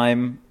first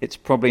time. It's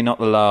probably not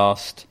the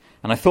last.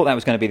 And I thought that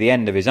was going to be the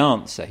end of his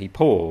answer. He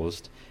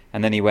paused,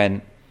 and then he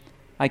went,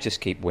 I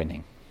just keep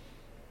winning.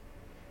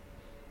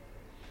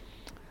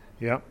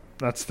 Yep,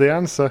 that's the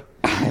answer.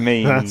 I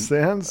mean, that's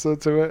the answer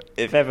to it.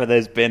 If ever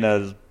there's been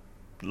a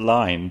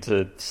line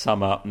to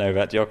sum up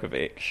Novak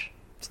Djokovic,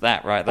 it's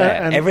that right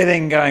there.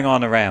 Everything going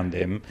on around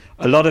him,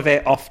 a lot of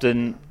it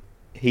often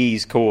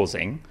he's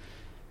causing.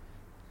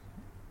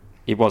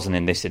 It wasn't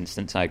in this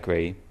instance, I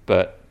agree,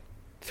 but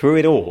through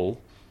it all,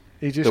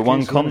 the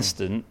one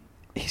constant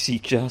is he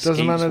just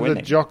doesn't keeps matter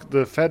winning.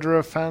 The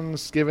Federer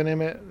fans giving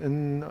him it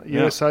in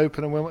US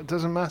Open and Wimbledon. It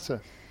doesn't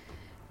matter.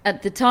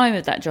 At the time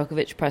of that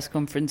Djokovic press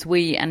conference,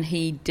 we and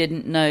he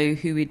didn't know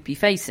who we'd be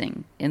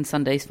facing in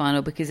Sunday's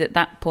final, because at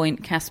that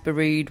point Casper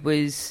Ruud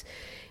was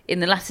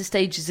in the latter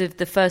stages of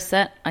the first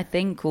set, I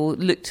think, or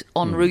looked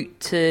en route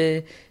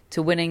to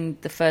winning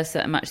the first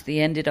set of match that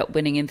he ended up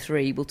winning in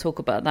 3. We'll talk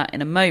about that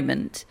in a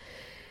moment.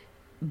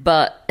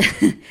 But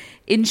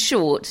in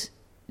short,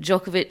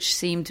 Djokovic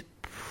seemed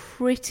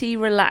pretty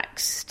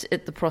relaxed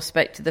at the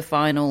prospect of the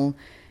final,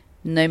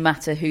 no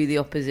matter who the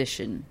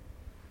opposition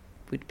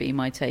would be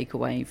my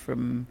takeaway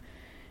from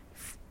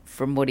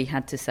what he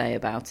had to say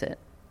about it.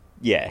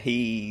 Yeah,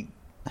 he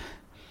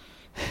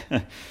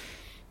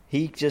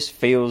just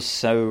feels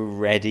so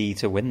ready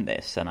to win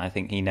this, and I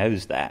think he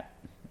knows that.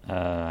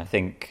 I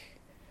think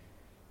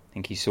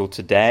he saw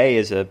today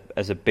as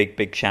a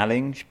big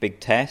challenge, big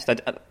test.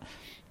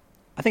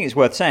 I think it's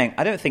worth saying,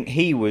 I don't think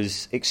he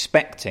was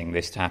expecting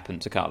this to happen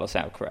to Carlos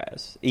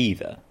Alcaraz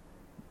either.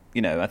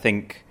 I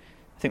think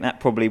that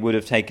probably would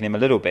have taken him a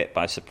little bit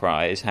by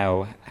surprise,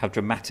 how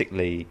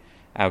dramatically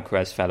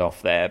Alcaraz fell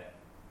off there,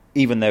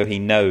 even though he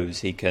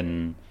knows he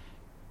can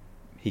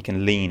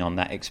lean on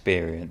that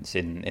experience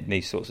in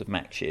these sorts of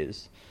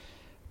matches.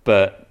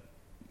 But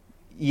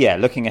yeah,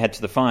 looking ahead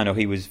to the final,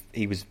 he was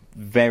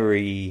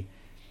very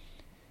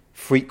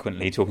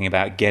frequently talking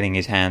about getting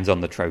his hands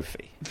on the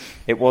trophy.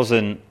 It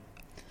wasn't,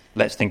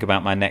 let's think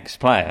about my next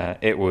player.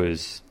 It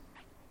was,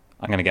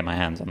 I'm going to get my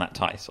hands on that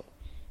title.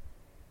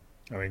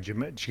 I mean,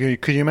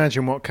 could you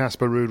imagine what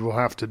Casper Ruud will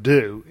have to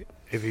do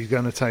if he's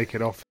going to take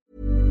it off?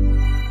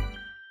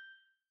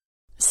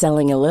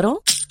 Selling a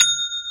little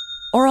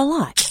or a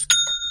lot?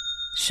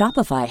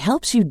 Shopify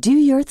helps you do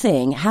your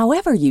thing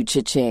however you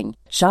cha-ching.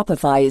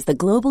 Shopify is the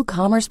global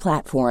commerce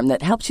platform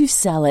that helps you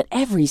sell at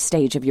every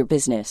stage of your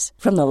business.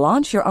 From the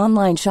launch your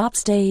online shop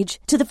stage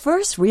to the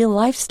first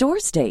real-life store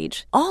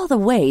stage, all the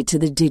way to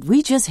the did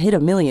we just hit a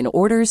million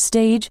orders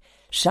stage.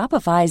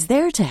 Shopify is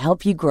there to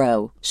help you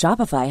grow.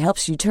 Shopify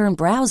helps you turn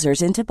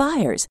browsers into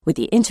buyers with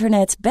the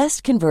internet's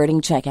best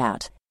converting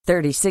checkout.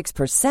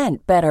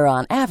 36% better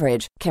on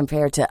average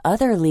compared to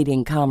other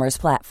leading commerce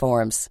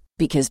platforms.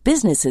 Because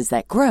businesses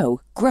that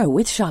grow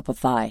with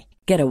Shopify.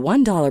 Get a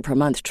 $1 per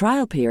month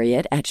trial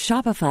period at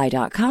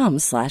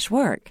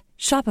shopify.com/work.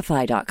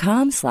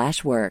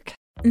 Shopify.com/work.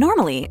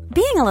 Normally,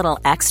 being a little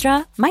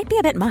extra might be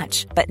a bit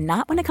much, but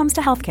not when it comes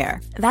to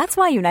healthcare. That's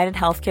why United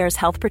Healthcare's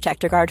Health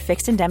Protector Guard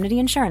fixed indemnity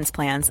insurance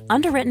plans,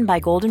 underwritten by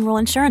Golden Rule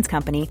Insurance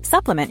Company,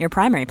 supplement your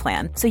primary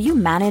plan so you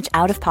manage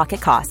out-of-pocket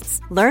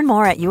costs. Learn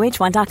more at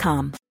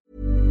uh1.com.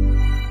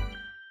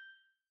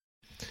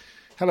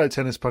 Hello,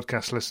 Tennis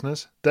Podcast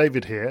listeners.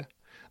 David here.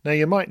 Now,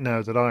 you might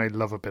know that I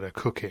love a bit of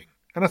cooking,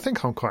 and I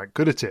think I'm quite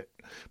good at it.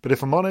 But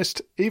if I'm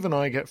honest, even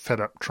I get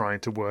fed up trying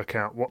to work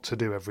out what to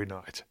do every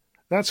night.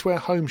 That's where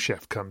Home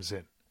Chef comes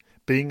in.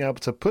 Being able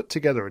to put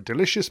together a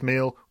delicious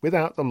meal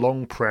without the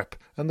long prep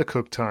and the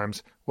cook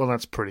times, well,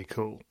 that's pretty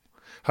cool.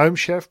 Home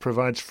Chef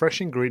provides fresh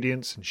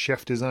ingredients and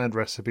chef-designed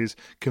recipes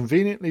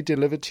conveniently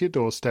delivered to your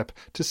doorstep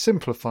to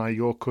simplify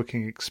your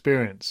cooking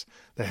experience.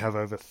 They have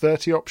over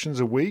 30 options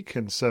a week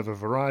and serve a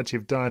variety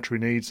of dietary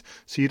needs,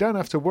 so you don't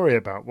have to worry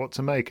about what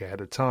to make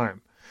ahead of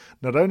time.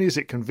 Not only is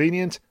it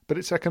convenient, but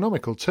it's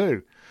economical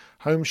too.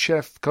 Home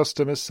Chef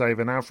customers save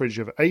an average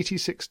of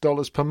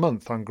 $86 per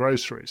month on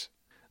groceries.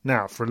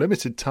 Now, for a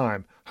limited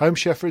time, Home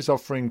Chef is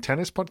offering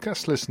Tennis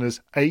Podcast listeners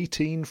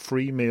 18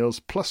 free meals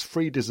plus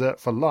free dessert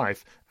for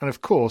life and,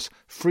 of course,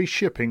 free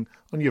shipping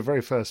on your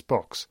very first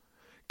box.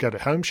 Go to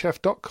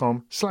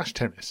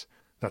homechef.com/tennis.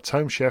 That's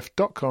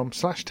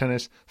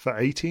homechef.com/tennis for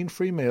 18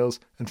 free meals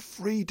and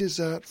free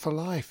dessert for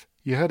life.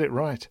 You heard it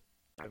right.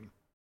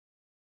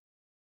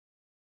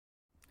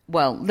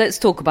 Well, let's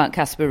talk about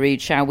Casper Ruud,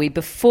 shall we?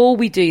 Before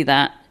we do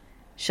that,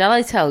 shall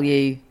I tell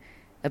you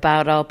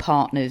about our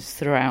partners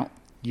throughout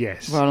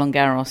Roland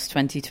Garros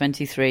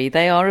 2023?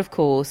 They are, of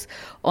course,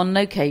 on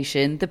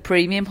location, the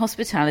premium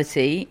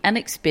hospitality and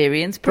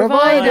experience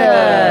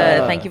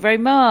provider. Thank you very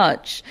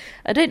much.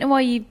 I don't know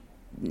why you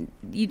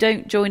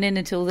don't join in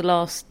until the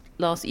last.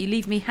 You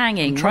leave me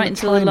hanging right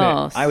until the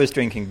last. I was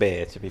drinking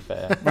beer, to be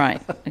fair.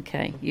 Right,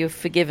 okay. You're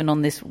forgiven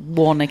on this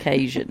one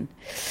occasion.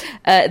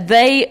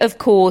 They, of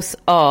course,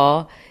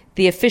 are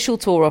the official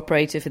tour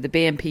operator for the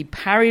BNP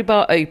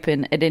Paribas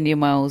Open at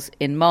Indian Wells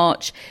in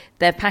March.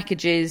 Their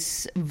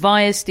packages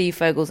via Steve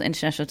Fogel's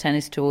International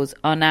Tennis Tours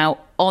are now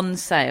on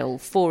sale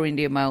for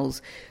Indian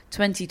Wells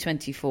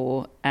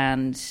 2024.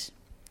 And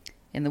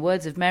in the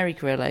words of Mary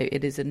Carrillo,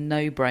 it is a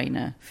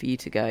no-brainer for you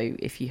to go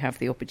if you have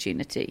the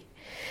opportunity.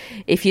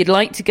 If you'd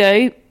like to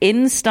go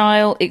in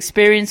style,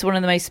 experience one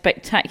of the most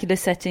spectacular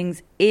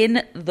settings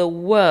in the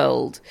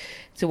world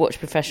to watch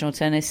professional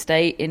tennis,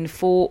 stay in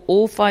 4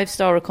 or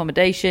 5-star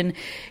accommodation,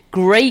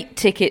 great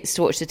tickets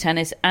to watch the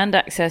tennis and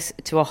access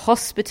to a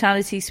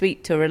hospitality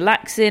suite to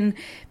relax in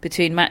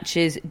between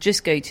matches,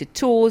 just go to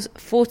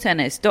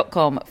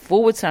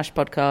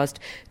tours4tennis.com/podcast,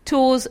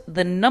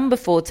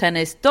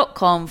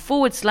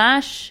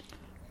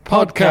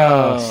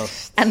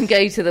 tours4tennis.com/podcast, and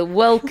go to the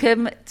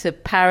Welcome to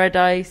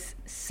Paradise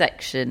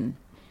section.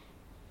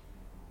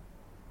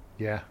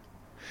 Yeah.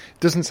 It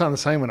doesn't sound the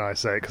same when I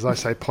say it because I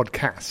say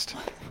podcast.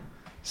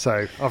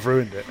 So I've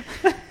ruined it.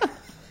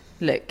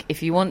 Look,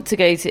 if you want to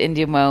go to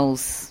Indian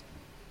Wells,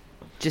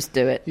 just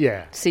do it.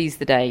 Yeah. Seize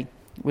the day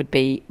would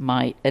be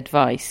my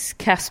advice.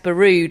 Casper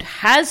Ruud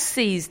has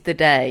seized the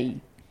day.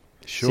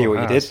 Sure. See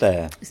what you did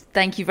there.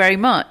 Thank you very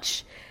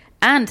much.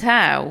 And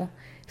how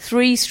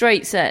 3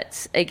 straight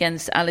sets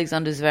against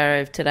Alexander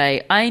Zverev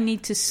today. I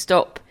need to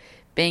stop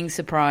being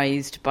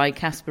surprised by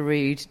Casper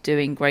Ruud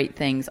doing great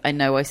things. I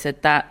know I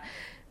said that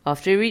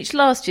after he reached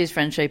last year's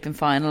French Open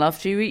final,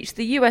 after he reached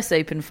the US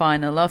Open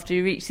final, after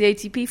he reached the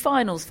ATP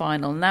Finals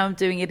final, now I'm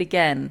doing it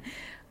again.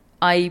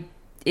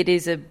 It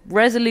is a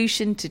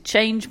resolution to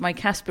change my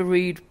Casper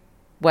Ruud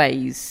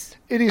ways.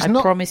 I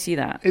promise you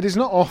that. It is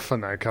not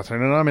often, though,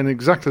 Catherine, and I'm in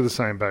exactly the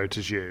same boat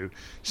as you.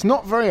 It's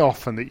not very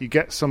often that you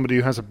get somebody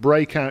who has a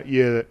breakout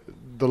year,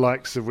 the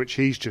likes of which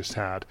he's just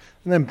had,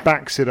 and then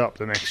backs it up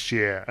the next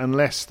year,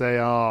 unless they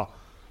are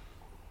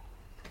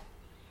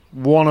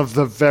one of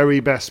the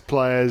very best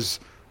players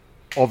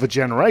of a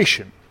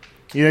generation.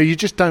 You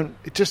just don't.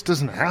 It just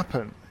doesn't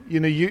happen.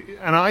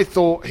 And I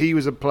thought he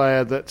was a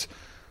player that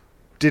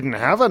didn't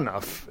have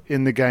enough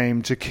in the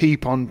game to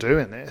keep on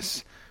doing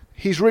this.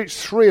 He's reached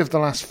 3 of the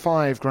last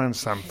 5 Grand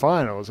Slam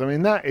finals. I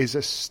mean, that is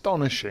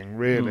astonishing,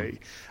 really.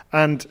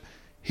 And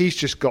he's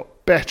just got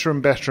better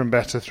and better and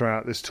better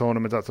throughout this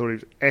tournament. I thought he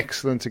was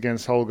excellent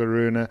against Holger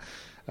Rune.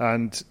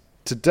 And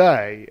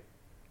today,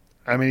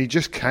 I mean, he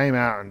just came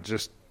out and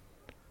just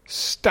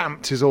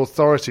stamped his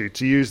authority,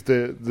 to use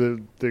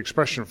the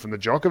expression from the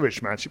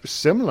Djokovic match. It was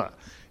similar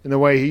in the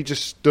way he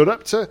just stood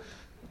up to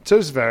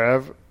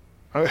Zverev,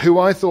 who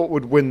I thought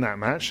would win that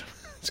match.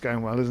 It's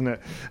going well, isn't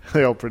it?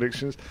 The old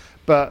predictions.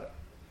 But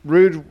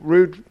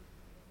Ruud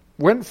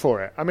went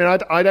for it. I mean,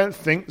 I don't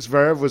think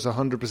Zverev was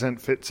 100%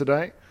 fit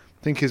today.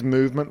 I think his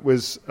movement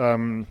was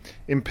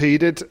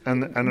impeded.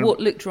 And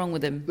what looked wrong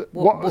with him?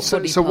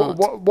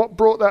 What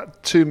brought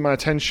that to my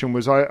attention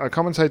was I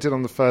commentated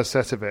on the first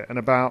set of it, and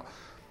about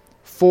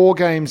 4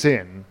 games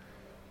in,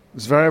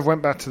 Zverev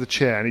went back to the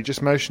chair and he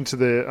just motioned to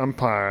the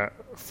umpire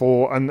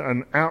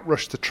and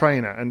outrushed the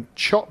trainer and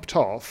chopped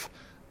off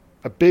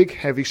a big,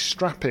 heavy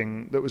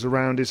strapping that was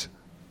around his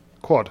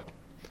quad,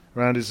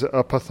 around his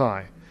upper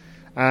thigh.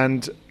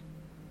 And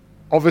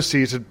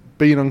obviously it had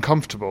been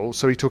uncomfortable,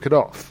 so he took it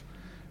off.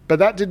 But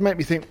that did make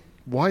me think,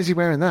 why is he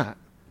wearing that?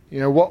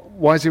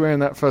 Why is he wearing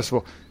that, first of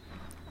all?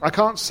 I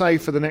can't say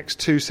for the next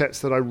 2 sets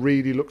that I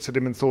really looked at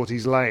him and thought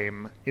he's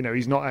lame.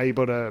 He's not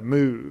able to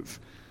move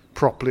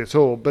properly at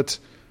all. But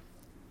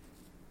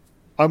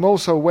I'm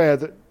also aware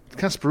that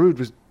Casper Ruud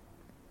was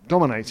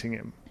dominating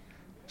him.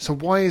 So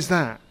why is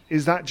that?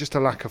 Is that just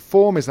a lack of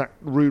form? Is that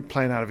Ruud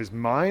playing out of his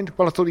mind?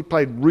 Well, I thought he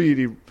played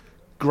really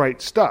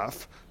great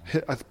stuff,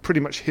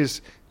 pretty much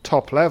his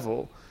top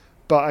level,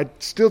 but I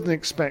still didn't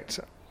expect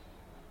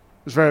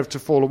Zverev to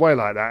fall away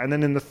like that. And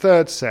then in the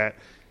 3rd set,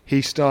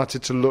 he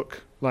started to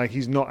look like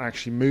he's not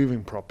actually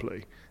moving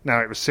properly.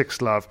 Now, it was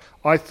 6-love.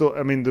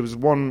 There was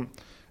one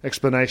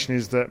explanation,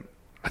 is that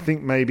I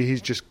think maybe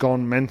he's just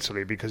gone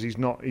mentally because he's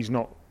not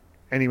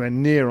anywhere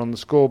near on the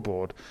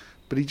scoreboard,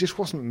 but he just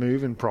wasn't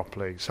moving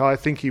properly. So I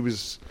think he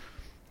was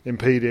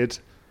impeded.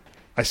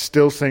 I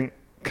still think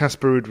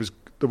Casper Ruud,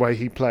 the way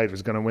he played,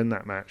 was going to win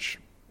that match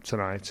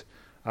tonight.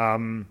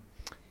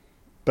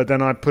 But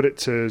then I put it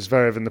to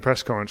Zverev in the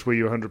press conference, were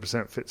you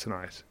 100% fit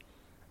tonight?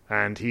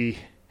 And he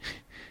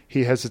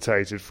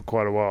hesitated for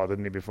quite a while,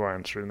 didn't he, before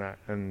answering that?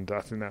 And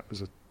I think that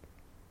was a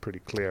pretty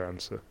clear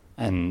answer.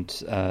 And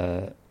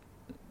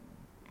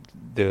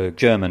the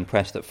German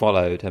press that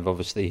followed have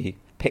obviously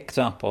picked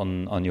up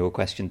on your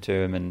question to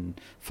him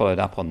and followed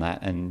up on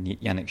that. And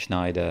Yannick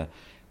Schneider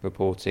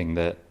reporting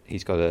that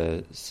he's got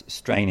a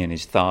strain in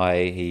his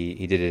thigh.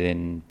 He did it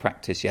in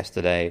practice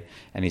yesterday,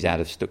 and he's out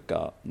of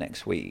Stuttgart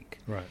next week.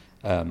 Right.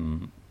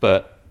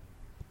 But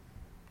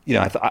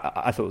I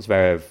thought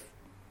Zverev,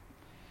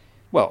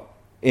 well,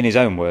 in his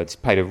own words,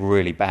 played a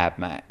really bad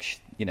match.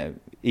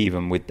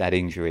 Even with that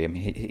injury, I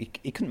mean,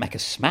 he couldn't make a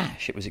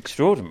smash. It was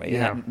extraordinary.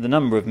 Yeah. The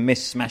number of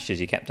missed smashes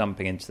he kept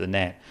dumping into the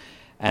net.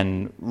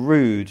 And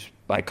Ruud,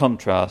 by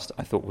contrast,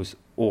 I thought was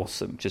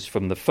awesome. Just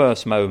from the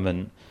first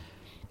moment,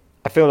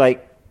 I feel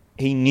like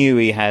he knew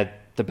he had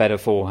the better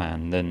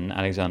forehand than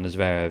Alexander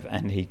Zverev,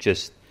 and he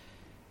just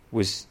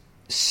was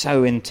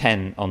so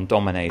intent on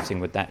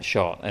dominating with that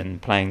shot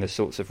and playing the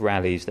sorts of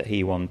rallies that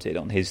he wanted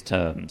on his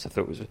terms. I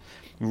thought it was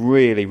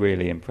really,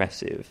 really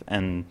impressive.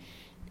 And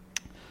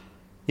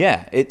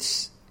yeah,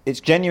 it's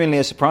genuinely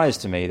a surprise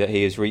to me that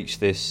he has reached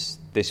this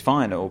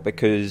final,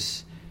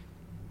 because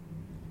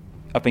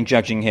I've been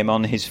judging him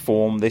on his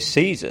form this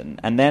season.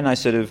 And then I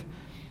sort of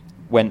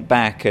went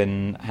back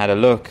and had a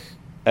look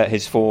at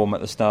his form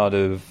at the start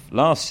of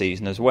last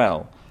season as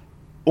well.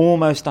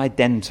 Almost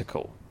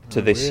identical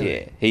to this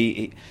year.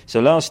 So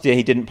last year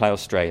he didn't play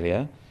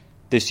Australia.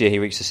 This year he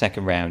reached the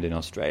 2nd round in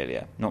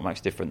Australia. Not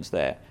much difference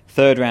there.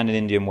 3rd round in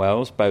Indian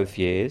Wells, both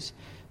years.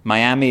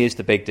 Miami is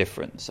the big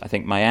difference. I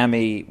think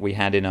Miami, we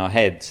had in our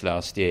heads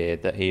last year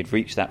that he had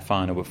reached that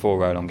final before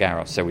Roland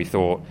Garros. So we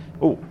thought,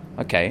 oh,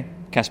 okay,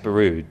 Casper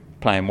Ruud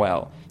playing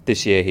well.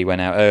 This year he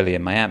went out early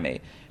in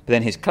Miami. But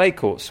then his clay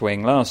court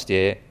swing last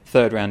year,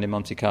 3rd round in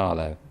Monte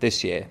Carlo.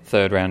 This year,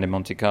 3rd round in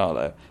Monte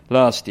Carlo.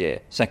 Last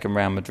year, 2nd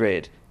round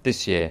Madrid.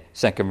 This year,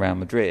 2nd round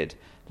Madrid.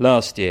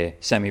 Last year,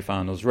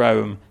 semi-finals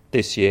Rome.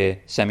 This year,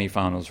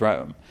 semi-finals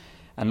Rome.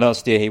 And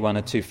last year he won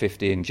a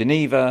 250 in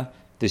Geneva.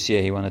 This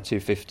year he won a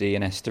 250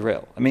 in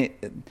Estoril. I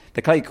mean,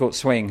 the clay court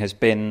swing has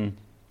been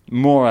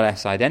more or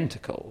less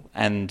identical.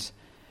 And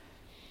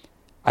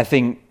I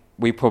think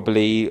we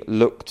probably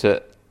looked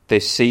at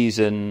this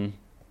season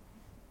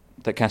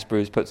that Casper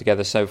has put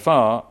together so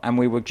far, and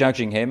we were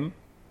judging him,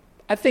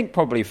 I think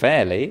probably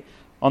fairly,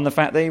 on the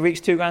fact that he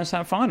reached 2 Grand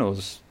Slam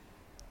finals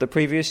the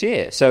previous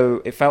year.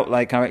 So it felt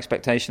like our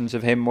expectations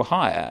of him were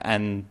higher,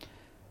 and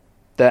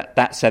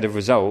that set of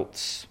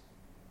results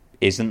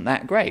isn't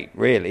that great,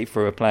 really,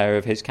 for a player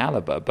of his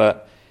calibre.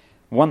 But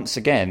once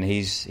again,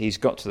 he's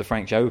got to the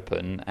French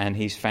Open and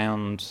he's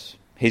found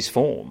his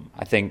form.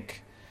 I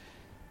think,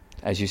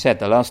 as you said,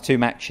 the last 2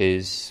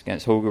 matches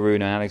against Holger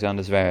Rune and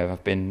Alexander Zverev,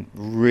 I've been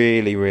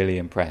really, really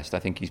impressed. I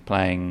think he's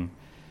playing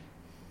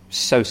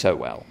so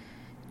well.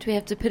 Do we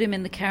have to put him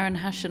in the Karen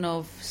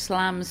Hashanov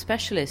Slam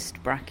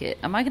specialist bracket?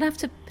 Am I going to have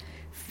to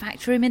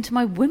factor him into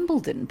my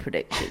Wimbledon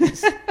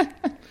predictions?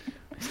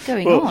 What's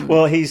going on?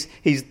 Well, he's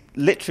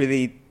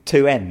literally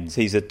 2 ends.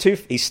 He's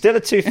still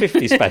a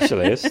 250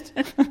 specialist,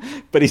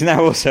 but he's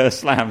now also a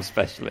Slam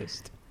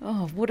specialist.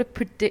 Oh, what a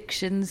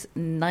predictions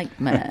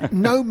nightmare.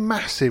 No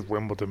massive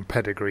Wimbledon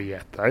pedigree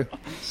yet, though.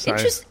 So.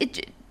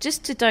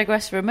 Just to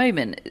digress for a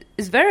moment,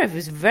 Zverev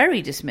was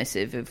very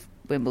dismissive of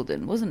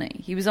Wimbledon, wasn't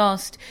he? He was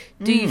asked,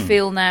 do you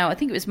feel now, I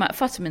think it was Matt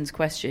Futterman's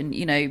question,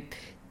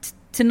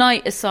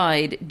 tonight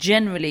aside,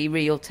 generally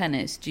real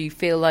tennis, do you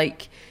feel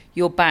like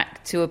you're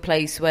back to a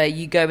place where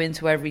you go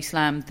into every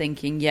slam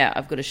thinking, yeah,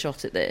 I've got a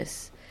shot at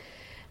this?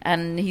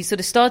 And he sort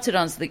of started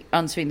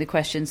answering the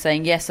question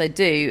saying, yes, I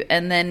do.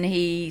 And then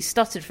he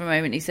stuttered for a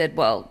moment. He said,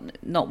 well,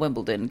 not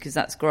Wimbledon, because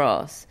that's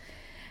grass.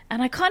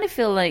 And I kind of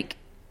feel like,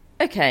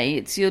 okay,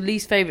 it's your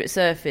least favourite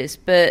surface,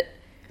 but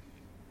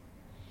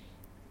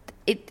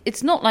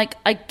it's not like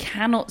I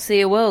cannot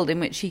see a world in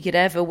which he could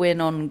ever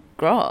win on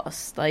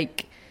grass.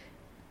 Like,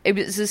 it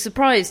was a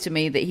surprise to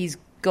me that he's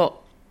got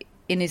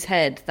in his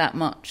head that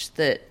much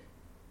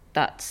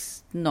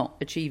that's not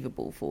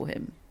achievable for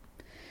him.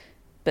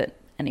 But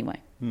anyway.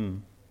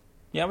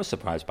 Yeah, I was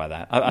surprised by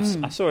that.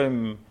 I saw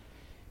him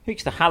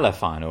reach the Halle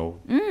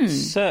final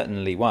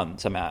certainly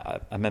once. I mean, I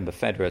remember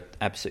Federer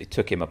absolutely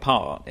took him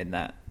apart in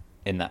that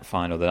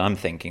final that I'm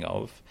thinking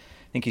of.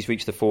 I think he's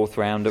reached the 4th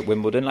round at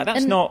Wimbledon. Like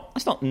that's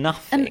not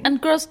nothing. And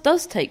grass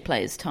does take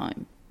players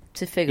time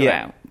to figure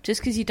out.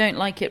 Just because you don't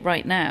like it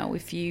right now,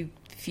 if you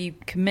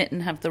commit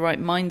and have the right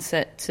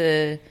mindset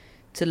to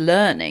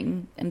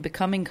learning and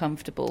becoming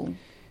comfortable,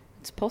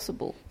 it's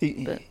possible.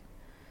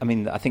 I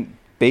mean, I think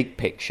big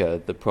picture,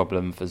 the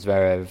problem for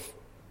Zverev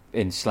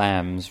in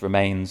slams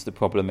remains the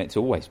problem it's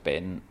always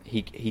been.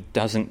 He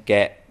doesn't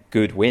get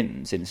good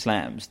wins in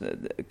slams.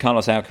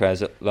 Carlos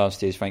Alcaraz at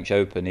last year's French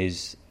Open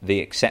is the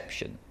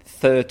exception.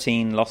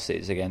 13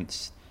 losses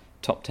against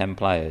top 10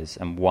 players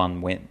and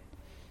 1 win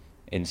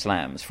in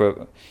slams.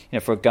 For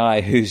a guy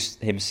who's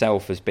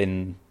himself has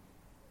been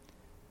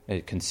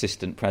a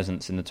consistent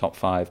presence in the top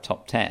 5,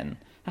 top 10,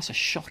 that's a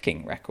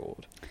shocking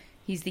record.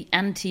 He's the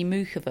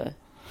anti-Mukova.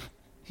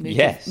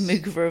 Yes.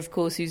 Mukova, of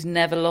course, who's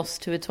never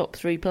lost to a top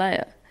 3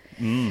 player.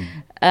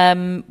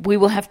 We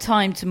will have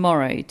time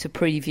tomorrow to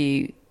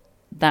preview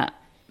that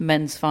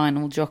men's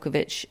final,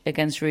 Djokovic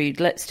against Ruud.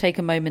 Let's take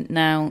a moment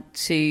now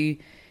to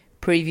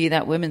preview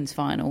that women's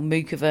final.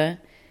 Mukova,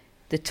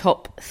 the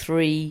top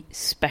 3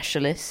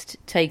 specialist,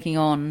 taking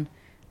on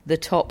the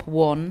top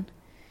 1,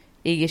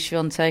 Iga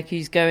Swiatek,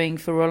 who's going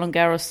for Roland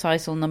Garros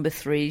title number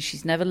 3.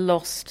 She's never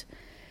lost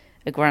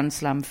a Grand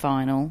Slam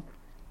final.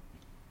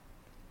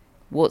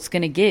 What's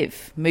going to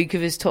give?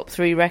 Mukova's top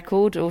 3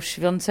 record or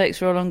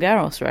Swiatek's Roland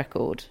Garros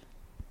record?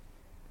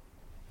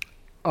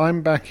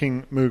 I'm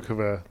backing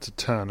Mukova to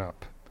turn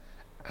up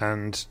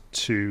and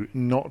to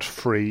not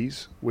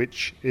freeze,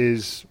 which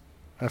is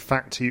a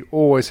factor you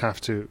always have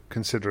to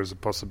consider as a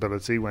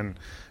possibility when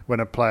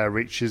a player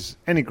reaches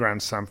any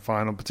Grand Slam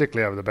final,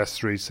 particularly over the best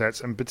 3 sets,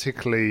 and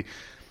particularly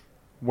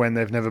when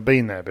they've never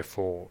been there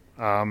before.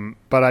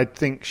 But I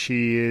think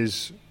she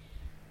is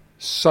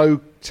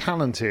so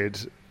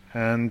talented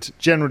and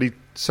generally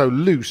so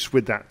loose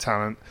with that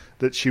talent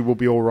that she will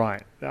be all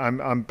right.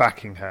 I'm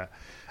backing her.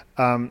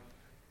 And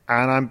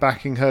I'm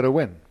backing her to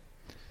win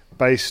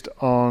based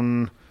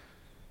on,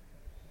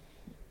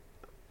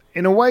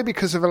 in a way,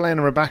 because of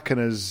Elena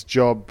Rybakina's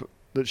job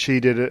that she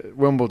did at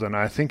Wimbledon.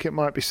 I think it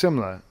might be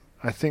similar.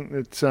 I think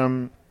that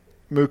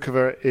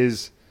Mukova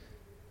is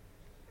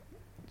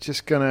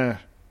just gonna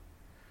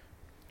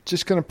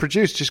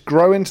produce, just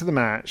grow into the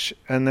match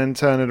and then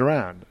turn it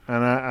around.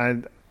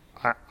 And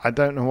I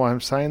don't know why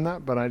I'm saying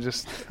that, but I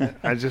just think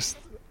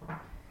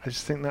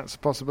that's a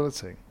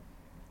possibility.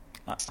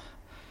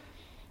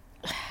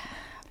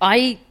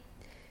 I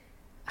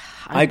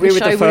agree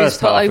with the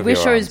first half of your answer. I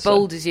wish I was as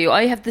bold as you.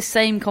 I have the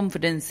same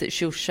confidence that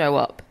she'll show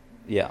up.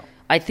 Yeah.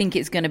 I think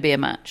it's going to be a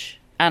match.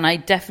 And I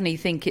definitely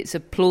think it's a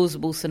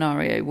plausible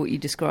scenario, what you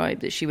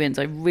described, that she wins.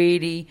 I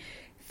really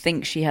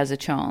think she has a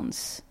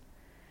chance.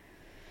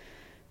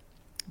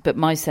 But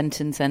my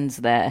sentence ends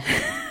there.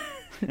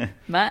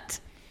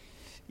 Matt?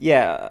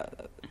 Yeah,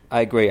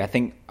 I agree. I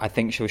think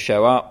she'll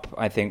show up.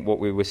 I think what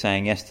we were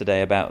saying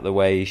yesterday about the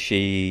way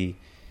she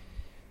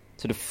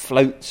sort of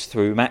floats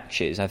through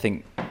matches, I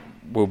think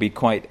will be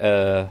quite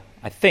a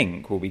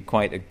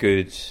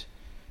good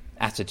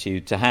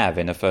attitude to have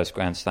in a first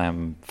Grand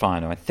Slam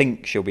final. I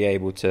think she'll be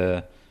able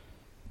to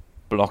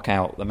block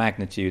out the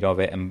magnitude of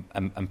it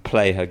and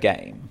play her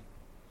game.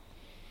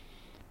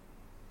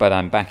 But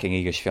I'm backing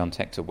Iga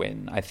Świątek to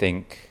win. I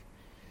think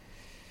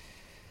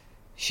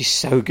she's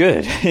so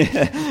good.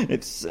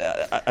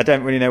 I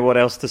don't really know what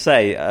else to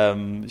say.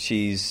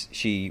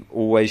 She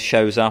always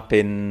shows up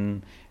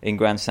in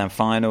Grand Slam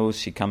finals.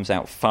 She comes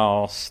out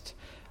fast.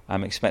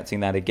 I'm expecting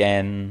that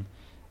again.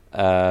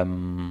 A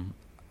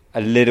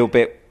little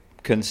bit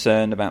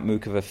concerned about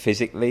Mukova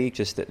physically.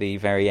 Just at the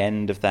very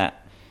end of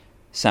that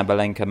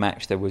Sabalenka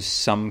match, there was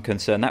some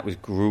concern. That was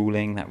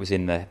grueling. That was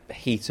in the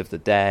heat of the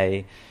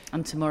day.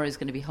 And tomorrow's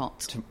going to be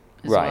hot.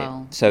 Right.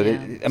 Well. So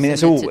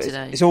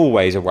it's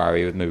always a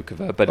worry with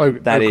Mukova,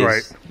 but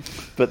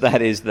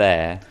that is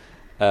there.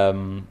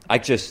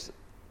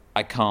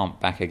 I can't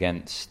back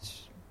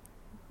against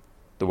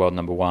the world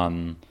number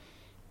one,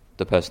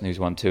 the person who's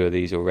won two of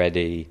these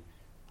already.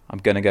 I'm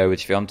going to go with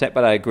Świątek,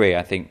 but I agree.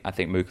 I think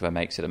Mukova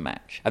makes it a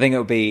match. I think it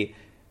will be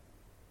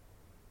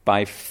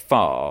by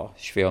far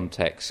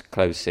Świątek's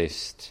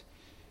closest.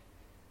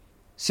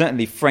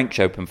 Certainly French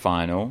Open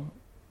final.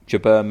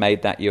 Jabeur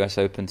made that US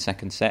Open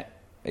second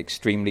set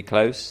extremely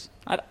close.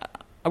 I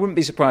wouldn't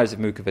be surprised if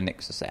Mukova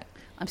nicks a set.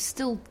 I'm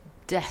still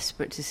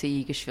desperate to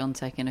see Iga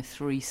Świątek in a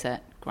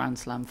 3-set Grand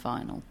Slam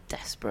final.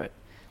 Desperate.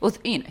 Well,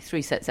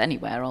 3 sets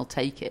anywhere, I'll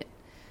take it.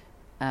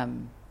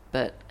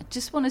 But I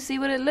just want to see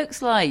what it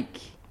looks like.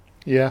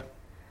 Yeah,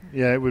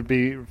 it would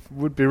be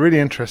really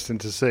interesting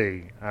to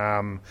see.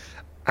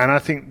 And I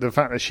think the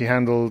fact that she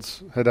handled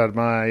Haddad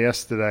Maia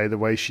yesterday the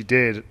way she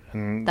did,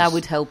 and that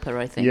would help her,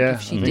 I think,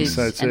 if she did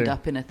end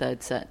up in a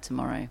third set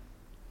tomorrow.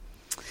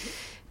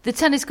 The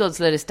tennis gods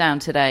let us down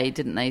today,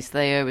 didn't they? So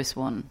they owe us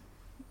one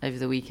over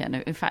the weekend.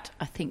 In fact,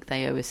 I think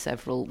they owe us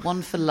several.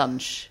 One for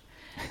lunch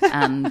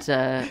and one for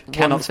the match.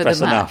 Cannot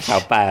stress enough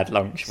how bad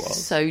lunch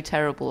was. So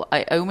terrible.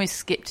 I almost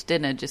skipped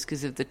dinner just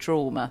because of the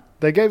trauma.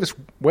 They gave us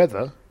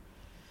weather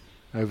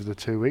over the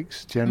 2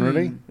 weeks,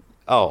 generally.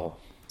 Oh,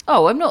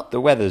 I'm not. The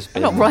weather's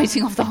been. I'm not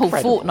writing off the whole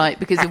incredible. fortnight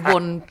because of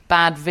one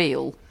bad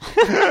veal.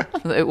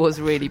 It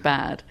was really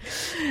bad.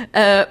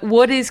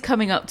 What is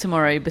coming up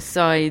tomorrow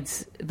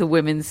besides the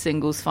women's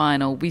singles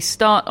final? We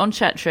start on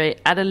Chatrier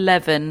at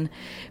 11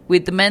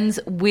 with the men's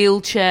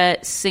wheelchair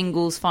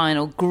singles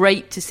final.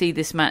 Great to see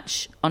this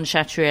match on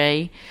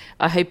Chatrier.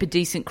 I hope a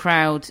decent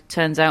crowd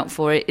turns out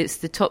for it. It's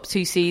the top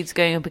two seeds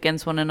going up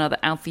against one another.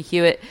 Alfie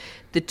Hewitt,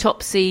 the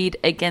top seed,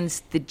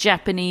 against the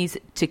Japanese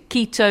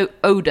Takito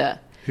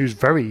Oda, who's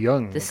very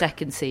young. The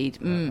second seed.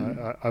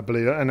 I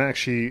believe that. And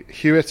actually,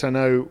 Hewitt, I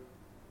know,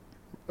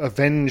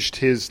 avenged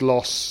his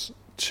loss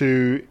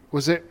to,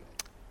 was it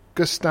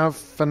Gustav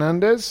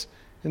Fernandez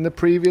in the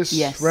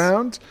previous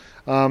round?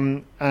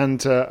 And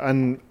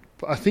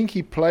I think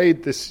he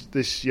played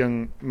this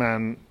young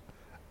man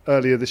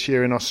earlier this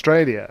year in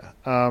Australia.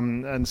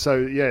 And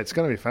so, it's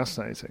going to be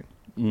fascinating.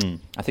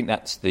 I think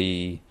that's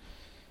the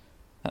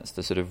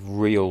sort of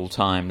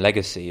real-time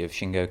legacy of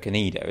Shingo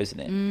Kaneda, isn't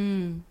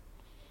it?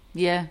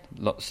 Yeah.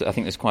 I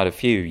think there's quite a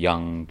few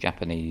young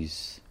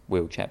Japanese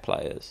wheelchair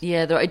players.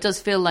 Yeah, it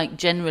does feel like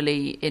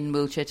generally in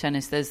wheelchair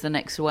tennis, there's the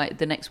next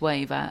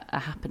wave are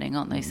happening,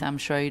 aren't they? Sam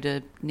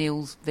Schroeder,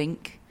 Niels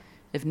Vink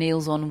of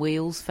Niels on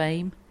Wheels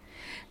fame.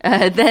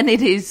 Then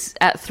it is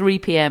at 3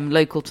 p.m.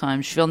 local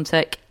time,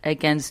 Świątek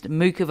against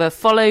Mukova,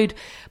 followed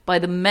by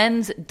the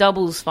men's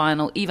doubles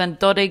final, Ivan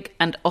Dodig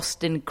and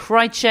Austin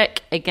Krajicek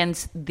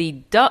against the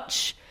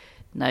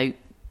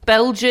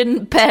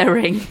Belgian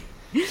pairing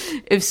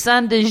of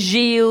Sander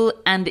Gilles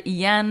and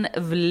Jan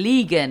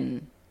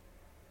Vliegen.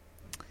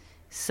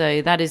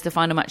 So that is the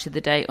final match of the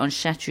day on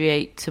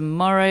Chatrier.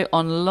 Tomorrow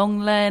on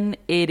Longlen,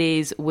 it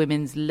is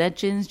women's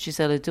legends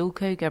Gisela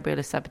Dulko,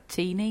 Gabriela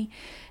Sabatini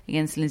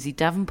against Lindsay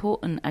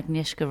Davenport and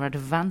Agnieszka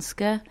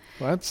Radwanska.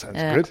 Well, that sounds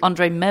good.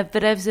 Andrei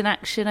Medvedev's in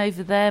action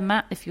over there,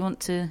 Matt, if you want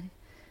to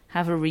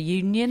have a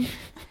reunion.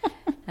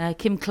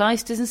 Kim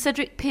Clijsters and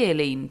Cedric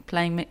Pierline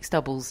playing mixed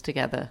doubles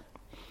together.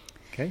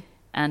 Okay.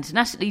 And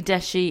Natalie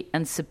Deschy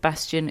and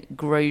Sebastian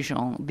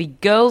Grosjean. The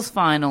girls'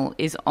 final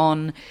is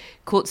on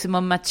Court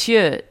Simon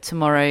Mathieu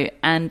tomorrow,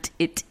 and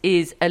it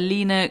is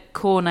Alina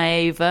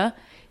Kornaeva,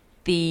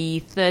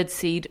 the third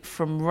seed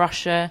from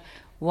Russia.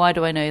 Why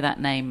do I know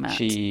that name, Matt?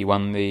 She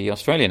won the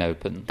Australian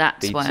Open.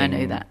 That's why I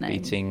know that name.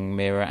 Beating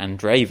Mira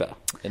Andreeva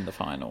in the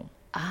final.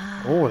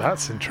 Oh,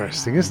 that's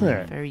interesting, isn't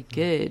it? Very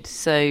good.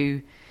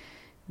 So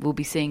we'll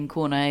be seeing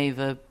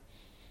Kornaeva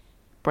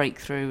break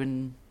through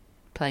and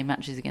play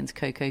matches against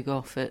Coco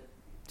Gauff at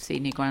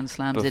senior Grand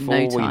Slams in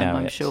no time,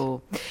 I'm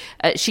sure.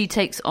 She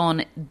takes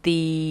on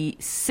the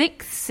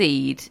 6th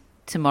seed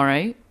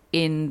tomorrow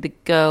in the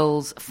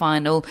girls'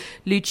 final,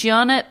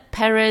 Luciana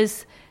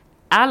Perez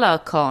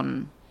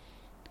Alarcon.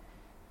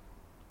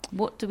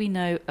 What do we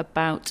know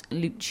about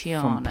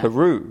Luciana? From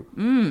Peru.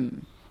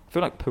 I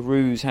feel like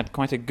Peru's had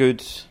quite a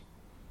good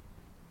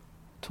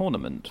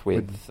tournament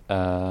with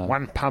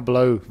Juan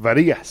Pablo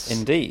Varillas.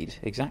 Indeed,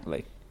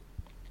 exactly.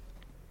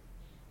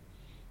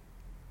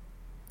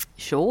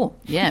 Sure,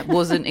 yeah.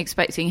 Wasn't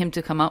expecting him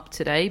to come up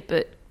today,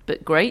 but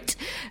but great.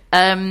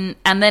 And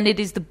then it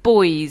is the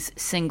boys'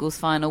 singles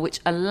final, which,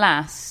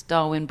 alas,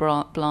 Darwin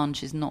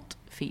Blanche is not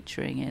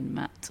featuring in,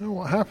 Matt. Oh,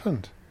 what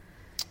happened?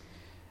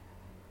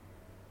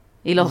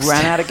 He lost.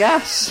 Ran out of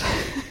gas.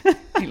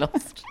 He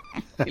lost.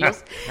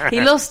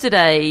 He lost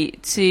today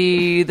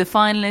to the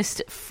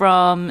finalist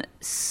from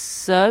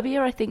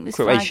Serbia, I think this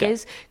Croatia. flag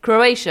is.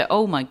 Croatia.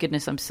 Oh, my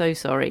goodness, I'm so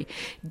sorry.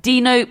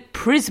 Dino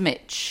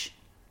Prismic.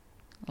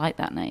 I like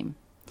that name.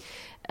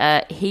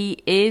 He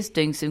is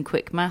doing some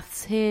quick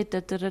maths here.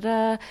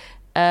 Turning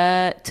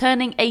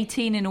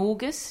 18 in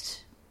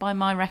August, by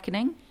my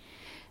reckoning.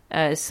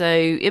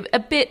 So a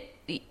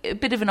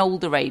bit of an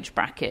older age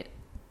bracket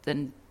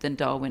than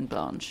Darwin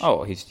Blanche.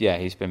 Oh, he's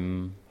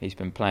been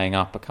playing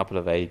up a couple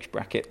of age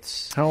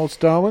brackets. How old's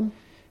Darwin?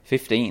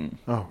 15.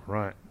 Oh,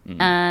 right.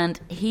 And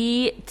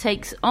he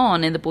takes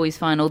on, in the boys'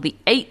 final, the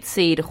 8th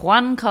seed,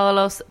 Juan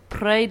Carlos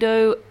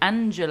Prado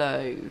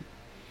Angelo.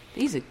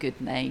 These are good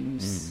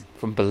names.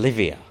 From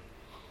Bolivia.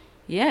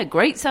 Yeah,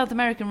 great South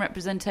American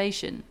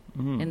representation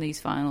in these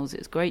finals.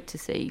 It's great to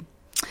see.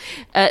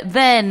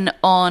 Then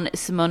on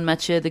Simone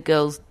Mathieu, the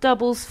girls'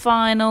 doubles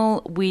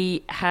final,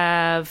 we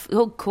have...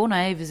 Oh,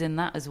 Kornaeva's in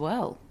that as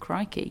well.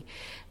 Crikey.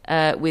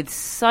 With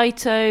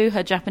Saito,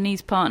 her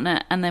Japanese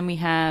partner, and then we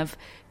have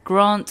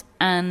Grant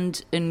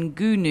and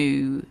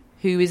Ngunu,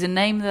 who is a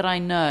name that I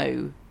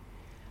know.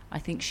 I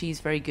think she's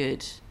very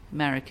good.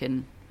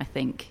 American, I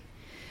think.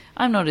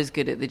 I'm not as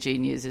good at the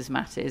juniors as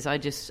Matt is. I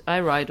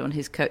ride on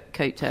his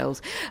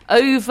coattails.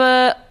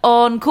 Over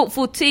on court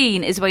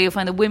 14 is where you'll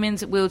find the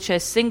women's wheelchair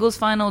singles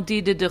final.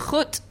 Dida de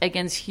Groot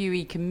against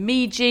Huey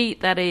Kimiji.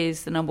 That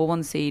is the number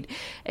 1 seed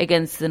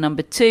against the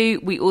number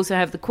 2. We also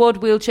have the quad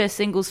wheelchair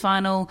singles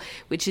final,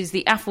 which is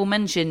the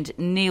aforementioned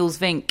Niels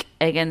Vink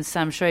against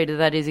Sam Schrader.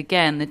 That is,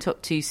 again, the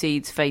top 2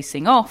 seeds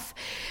facing off.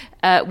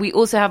 We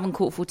also have on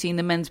court 14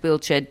 the men's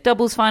wheelchair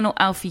doubles final.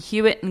 Alfie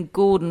Hewitt and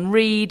Gordon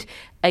Reed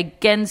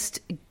against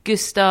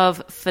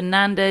Gustav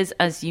Fernandez.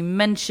 As you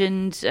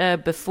mentioned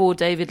before,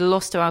 David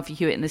lost to Alfie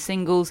Hewitt in the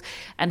singles,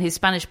 and his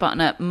Spanish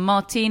partner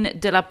Martin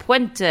de la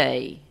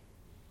Puente.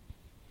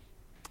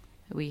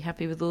 Are we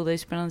happy with all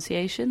those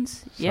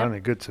pronunciations?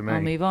 Sounding good to me.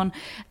 I'll move on.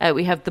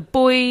 We have the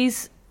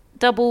boys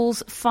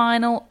doubles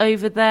final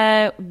over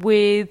there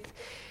with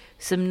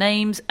some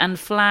names and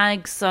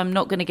flags I'm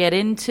not going to get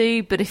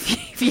into, but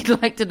if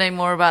you'd like to know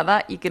more about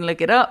that, you can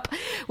look it up.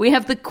 We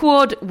have the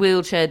quad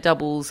wheelchair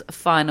doubles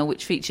final,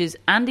 which features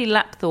Andy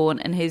Lapthorne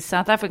and his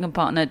South African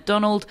partner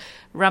Donald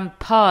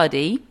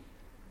Rampardi.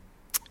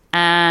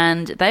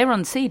 And they're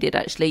unseeded,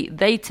 actually.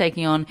 They're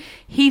taking on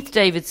Heath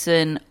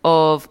Davidson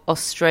of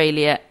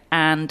Australia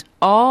and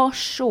Robert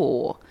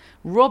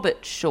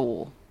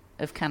Shaw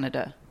of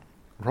Canada.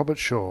 Robert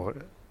Shaw.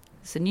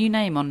 It's a new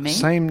name on me.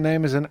 Same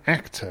name as an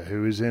actor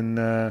who was in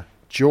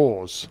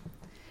Jaws.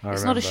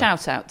 It's not a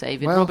shout-out,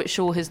 David. Well, Robert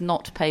Shaw has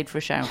not paid for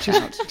a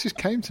shout-out. It just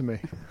came to me.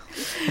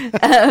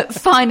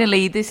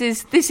 Finally, this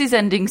is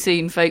ending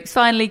soon, folks.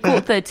 Finally,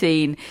 court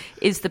 13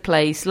 is the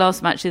place.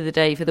 Last match of the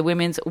day for the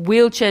women's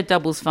wheelchair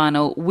doubles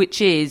final, which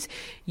is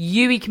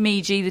Yui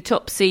Kimiji, the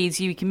top seeds,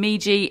 Yui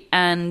Kimiji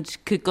and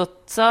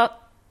Kugotsa.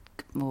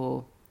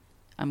 Oh,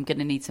 I'm going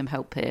to need some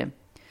help here.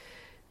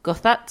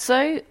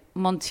 Gothatso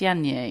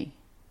Montiagne.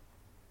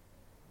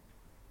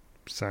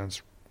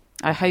 Sounds...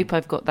 I hope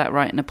I've got that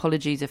right, and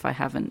apologies if I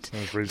haven't.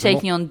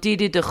 Taking on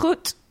Didi de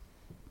Groot,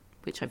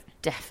 which I've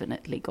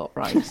definitely got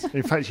right.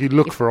 In fact, you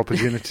look for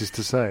opportunities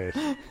to say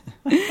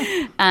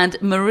it.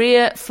 And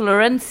Maria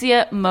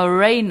Florencia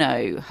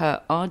Moreno,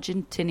 her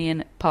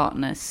Argentinian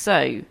partner.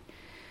 So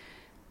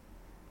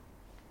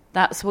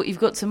that's what you've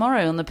got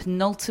tomorrow on the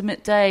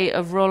penultimate day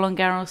of Roland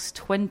Garros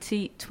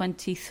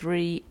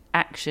 2023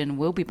 action.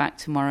 We'll be back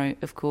tomorrow,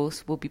 of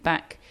course. We'll be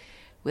back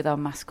with our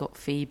mascot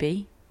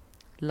Phoebe.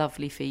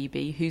 Lovely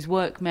Phoebe, whose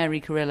work Mary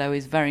Carrillo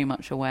is very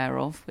much aware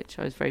of, which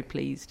I was very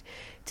pleased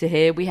to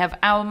hear. We have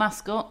our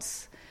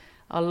mascots,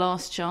 our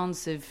last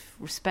chance of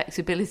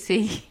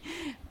respectability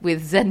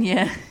with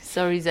Xenia.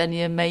 Sorry,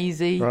 Xenia,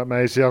 Maisie. Right,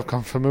 Maisie, I've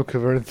gone for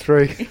Mukova in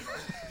 3.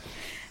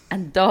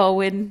 And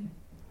Darwin.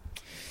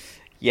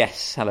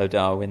 Yes, hello,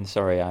 Darwin.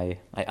 Sorry, I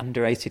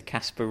underrated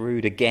Casper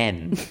Ruud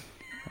again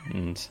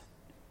and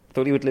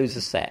thought he would lose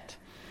a set.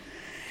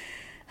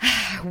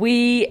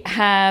 We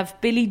have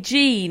Billie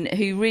Jean,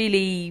 who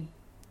really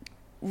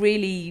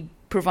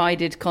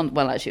provided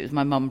well, actually, it was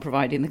my mum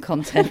providing the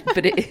content,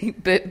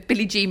 but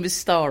Billie Jean was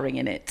starring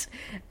in it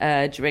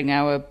during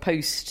our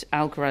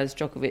post-Alcaraz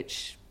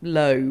Djokovic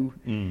low.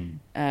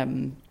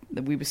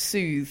 We were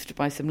soothed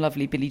by some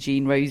lovely Billie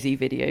Jean Rosie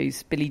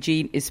videos. Billie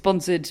Jean is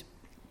sponsored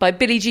by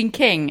Billie Jean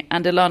King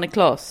and Alana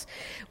Kloss.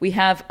 We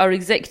have our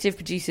executive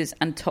producers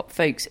and top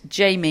folks,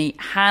 Jamie,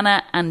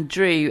 Hannah and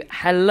Drew.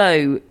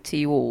 Hello to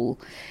you all.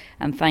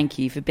 And thank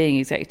you for being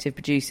executive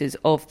producers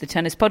of the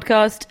Tennis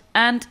Podcast.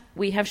 And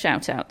we have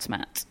shout-outs,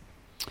 Matt.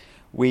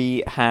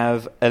 We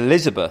have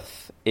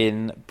Elizabeth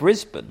in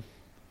Brisbane.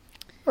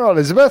 Oh,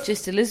 Elizabeth.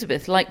 Just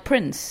Elizabeth, like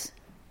Prince.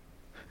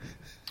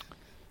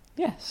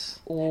 Yes.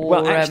 Or,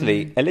 well,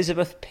 actually,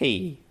 Elizabeth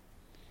P.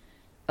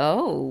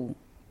 Oh.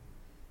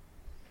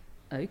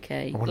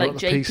 Okay. I wonder Like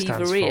what the P JP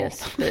stands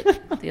Various, for.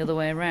 but the other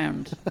way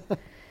around.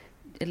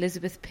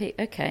 Elizabeth P.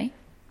 Okay.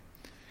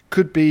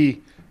 Could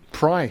be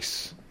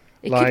Price.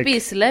 It could be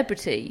a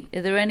celebrity.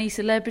 Are there any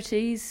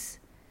celebrities?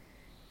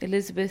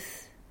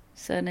 Elizabeth,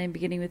 surname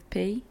beginning with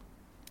P?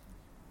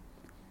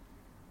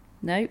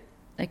 No?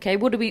 Okay,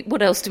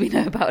 what else do we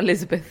know about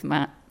Elizabeth,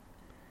 Matt?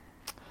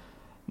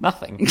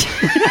 Nothing.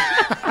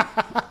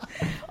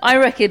 I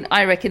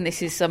reckon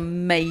this is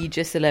some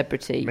major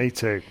celebrity. Me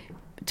too.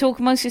 Talk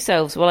amongst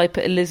yourselves while I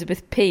put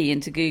Elizabeth P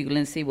into Google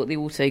and see what the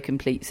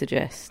autocomplete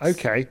suggests.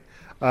 Okay.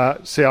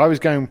 See, I was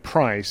going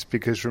Price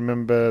because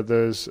remember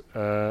there's...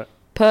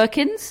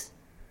 Perkins?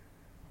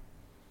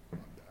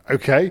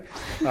 Okay.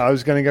 I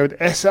was going to go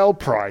with S.L.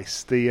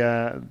 Price,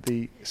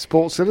 the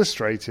Sports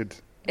Illustrated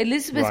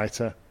Elizabeth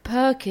writer.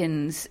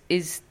 Perkins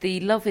is the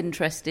love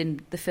interest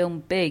in the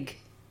film Big.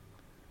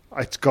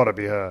 It's got to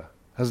be her,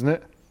 hasn't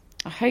it?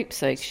 I hope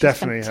so. 'Cause she's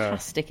definitely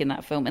fantastic in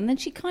that film. And then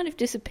she kind of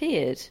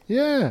disappeared.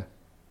 Yeah.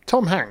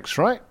 Tom Hanks,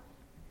 right?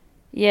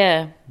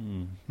 Yeah.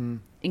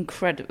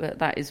 Incredible.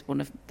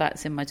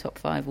 That's in my top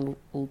 5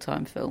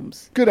 all-time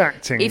films. Good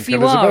acting, If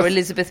you are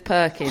Elizabeth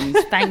Perkins,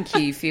 thank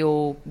you for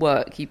your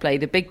work. You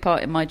played a big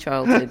part in my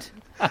childhood.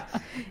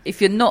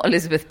 If you're not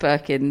Elizabeth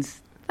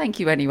Perkins, thank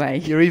you anyway.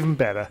 You're even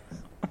better.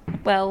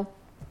 Well,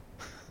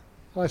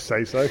 I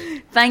say so.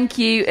 Thank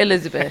you,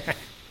 Elizabeth.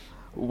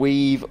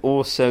 We've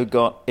also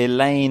got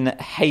Elaine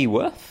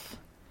Hayworth.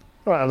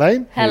 Right,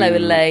 Elaine. Hello,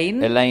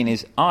 Elaine. Elaine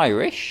is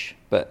Irish,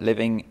 but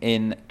living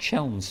in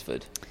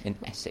Chelmsford in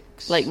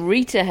Essex. Like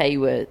Rita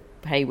Hayworth.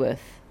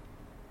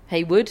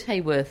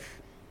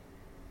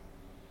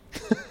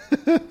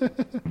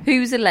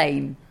 Who's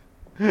Elaine?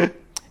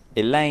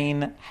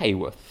 Elaine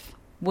Hayworth.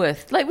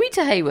 Worth. Like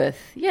Rita Hayworth,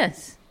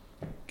 yes.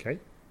 Okay.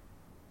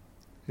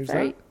 Who's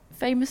Very that?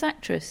 famous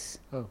actress.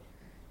 Oh.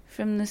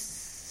 From the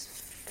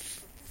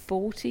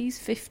 40s,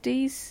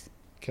 50s.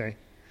 Okay.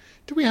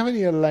 Do we have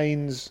any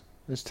Elaines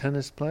as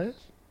tennis players?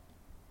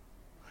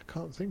 I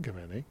can't think of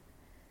any.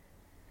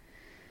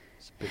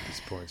 It's a bit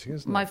disappointing,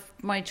 isn't it?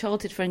 My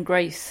childhood friend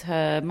Grace,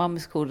 her mum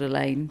was called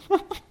Elaine.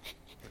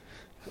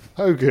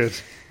 Oh, good.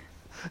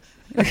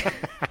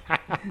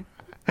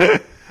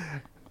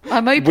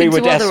 I'm open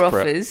to other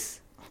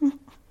offers.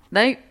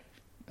 No?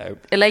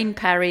 Nope. Elaine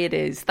Parry it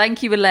is.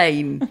 Thank you,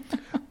 Elaine.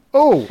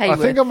 Oh, Hayworth. I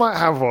think I might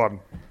have one.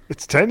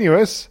 It's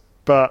tenuous,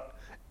 but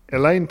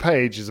Elaine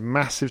Page is a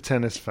massive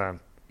tennis fan.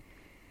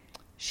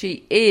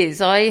 She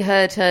is. I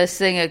heard her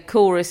sing a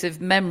chorus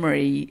of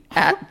Memory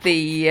at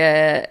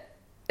the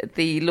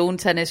Lawn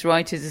Tennis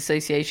Writers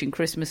Association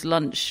Christmas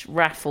lunch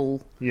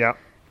raffle. Yeah.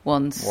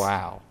 Once.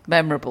 Wow.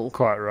 Memorable.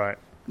 Quite right.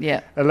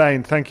 Yeah.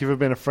 Elaine, thank you for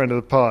being a friend of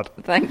the pod.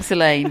 Thanks,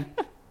 Elaine.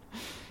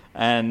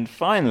 And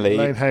finally...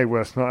 Elaine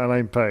Hayworth, not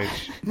Elaine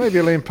Page. Maybe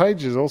Elaine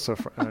Page is also...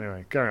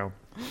 Anyway, carry on.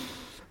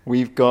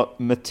 We've got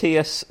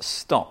Matthias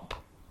Stopp.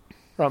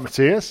 Right,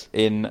 Matthias.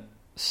 In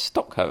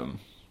Stockholm.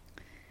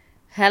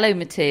 Hello,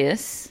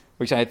 Matthias.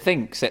 Which I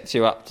think sets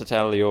you up to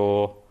tell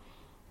your...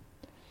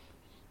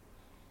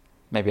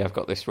 Maybe I've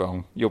got this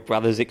wrong. Your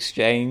brother's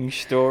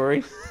exchange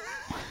story?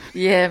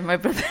 Yeah, my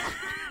brother's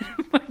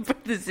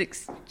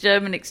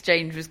German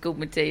exchange was called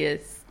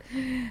Matthias.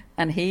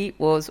 And he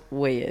was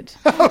weird.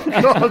 Oh,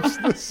 God,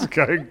 this is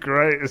going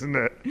great, isn't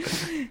it?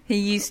 He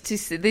used to...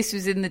 This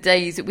was in the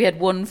days that we had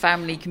one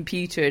family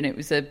computer and it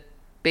was a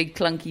big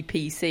clunky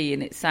PC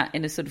and it sat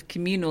in a sort of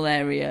communal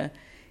area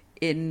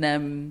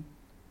in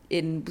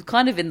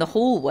kind of in the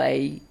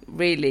hallway,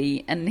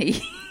 really. And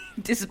he,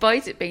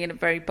 despite it being in a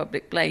very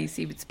public place,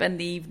 he would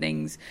spend the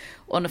evenings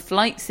on a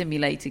flight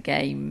simulator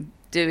game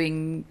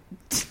doing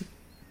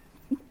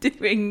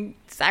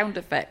sound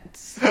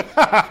effects.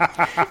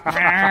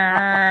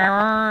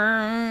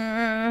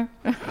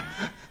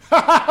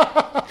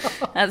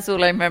 That's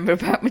all I remember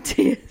about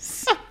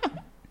Matthias.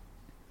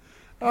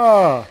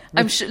 Oh,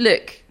 I'm sure.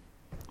 Look,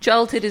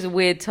 childhood is a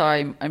weird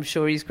time. I'm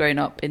sure he's grown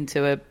up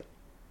into a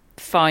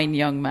fine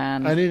young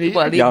man. He'd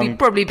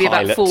probably be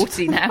about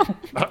 40 now.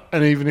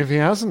 And even if he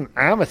hasn't,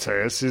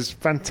 Matthias is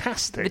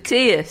fantastic.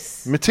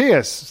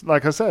 Matthias,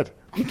 like I said.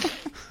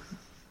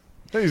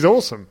 He's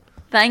awesome.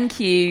 Thank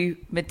you,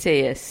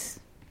 Matthias.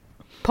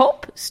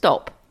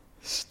 Stop.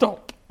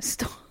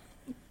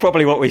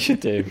 Probably what we should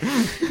do.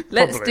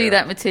 Let's do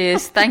that,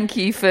 Matthias. Thank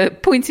you for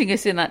pointing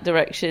us in that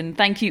direction.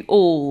 Thank you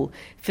all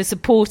for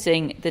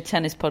supporting the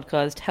Tennis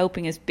Podcast,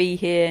 helping us be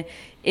here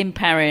in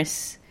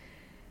Paris,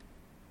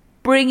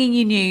 bringing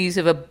you news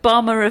of a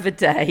bummer of a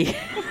day.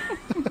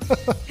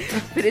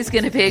 But it's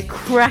going to be a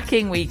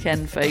cracking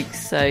weekend,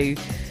 folks. So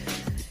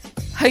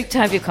hope to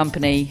have your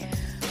company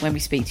when we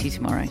speak to you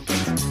tomorrow.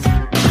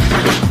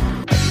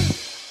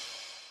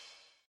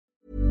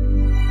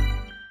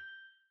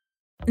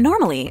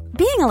 Normally,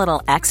 being a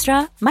little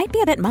extra might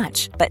be a bit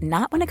much, but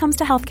not when it comes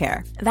to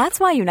healthcare. That's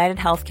why United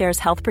Healthcare's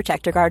Health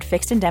Protector Guard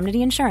fixed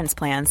indemnity insurance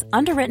plans,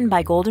 underwritten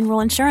by Golden Rule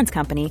Insurance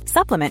Company,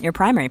 supplement your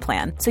primary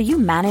plan so you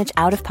manage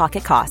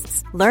out-of-pocket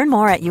costs. Learn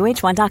more at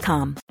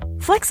uh1.com.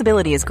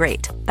 Flexibility is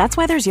great. That's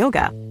why there's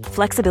yoga.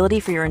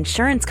 Flexibility for your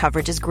insurance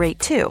coverage is great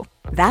too.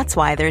 That's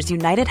why there's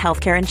United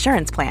Healthcare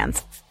Insurance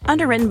Plans.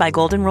 Underwritten by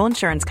Golden Rule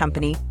Insurance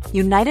Company,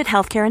 United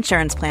Healthcare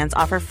Insurance Plans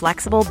offer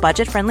flexible,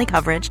 budget-friendly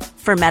coverage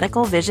for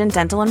medical, vision,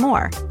 dental, and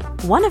more.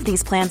 One of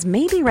these plans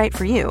may be right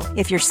for you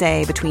if you're,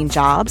 say, between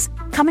jobs,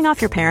 coming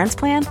off your parents'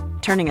 plan,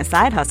 turning a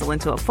side hustle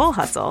into a full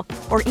hustle,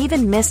 or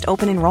even missed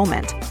open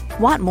enrollment.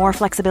 Want more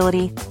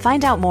flexibility?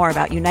 Find out more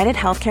about United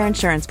Healthcare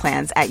Insurance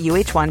Plans at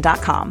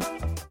uh1.com.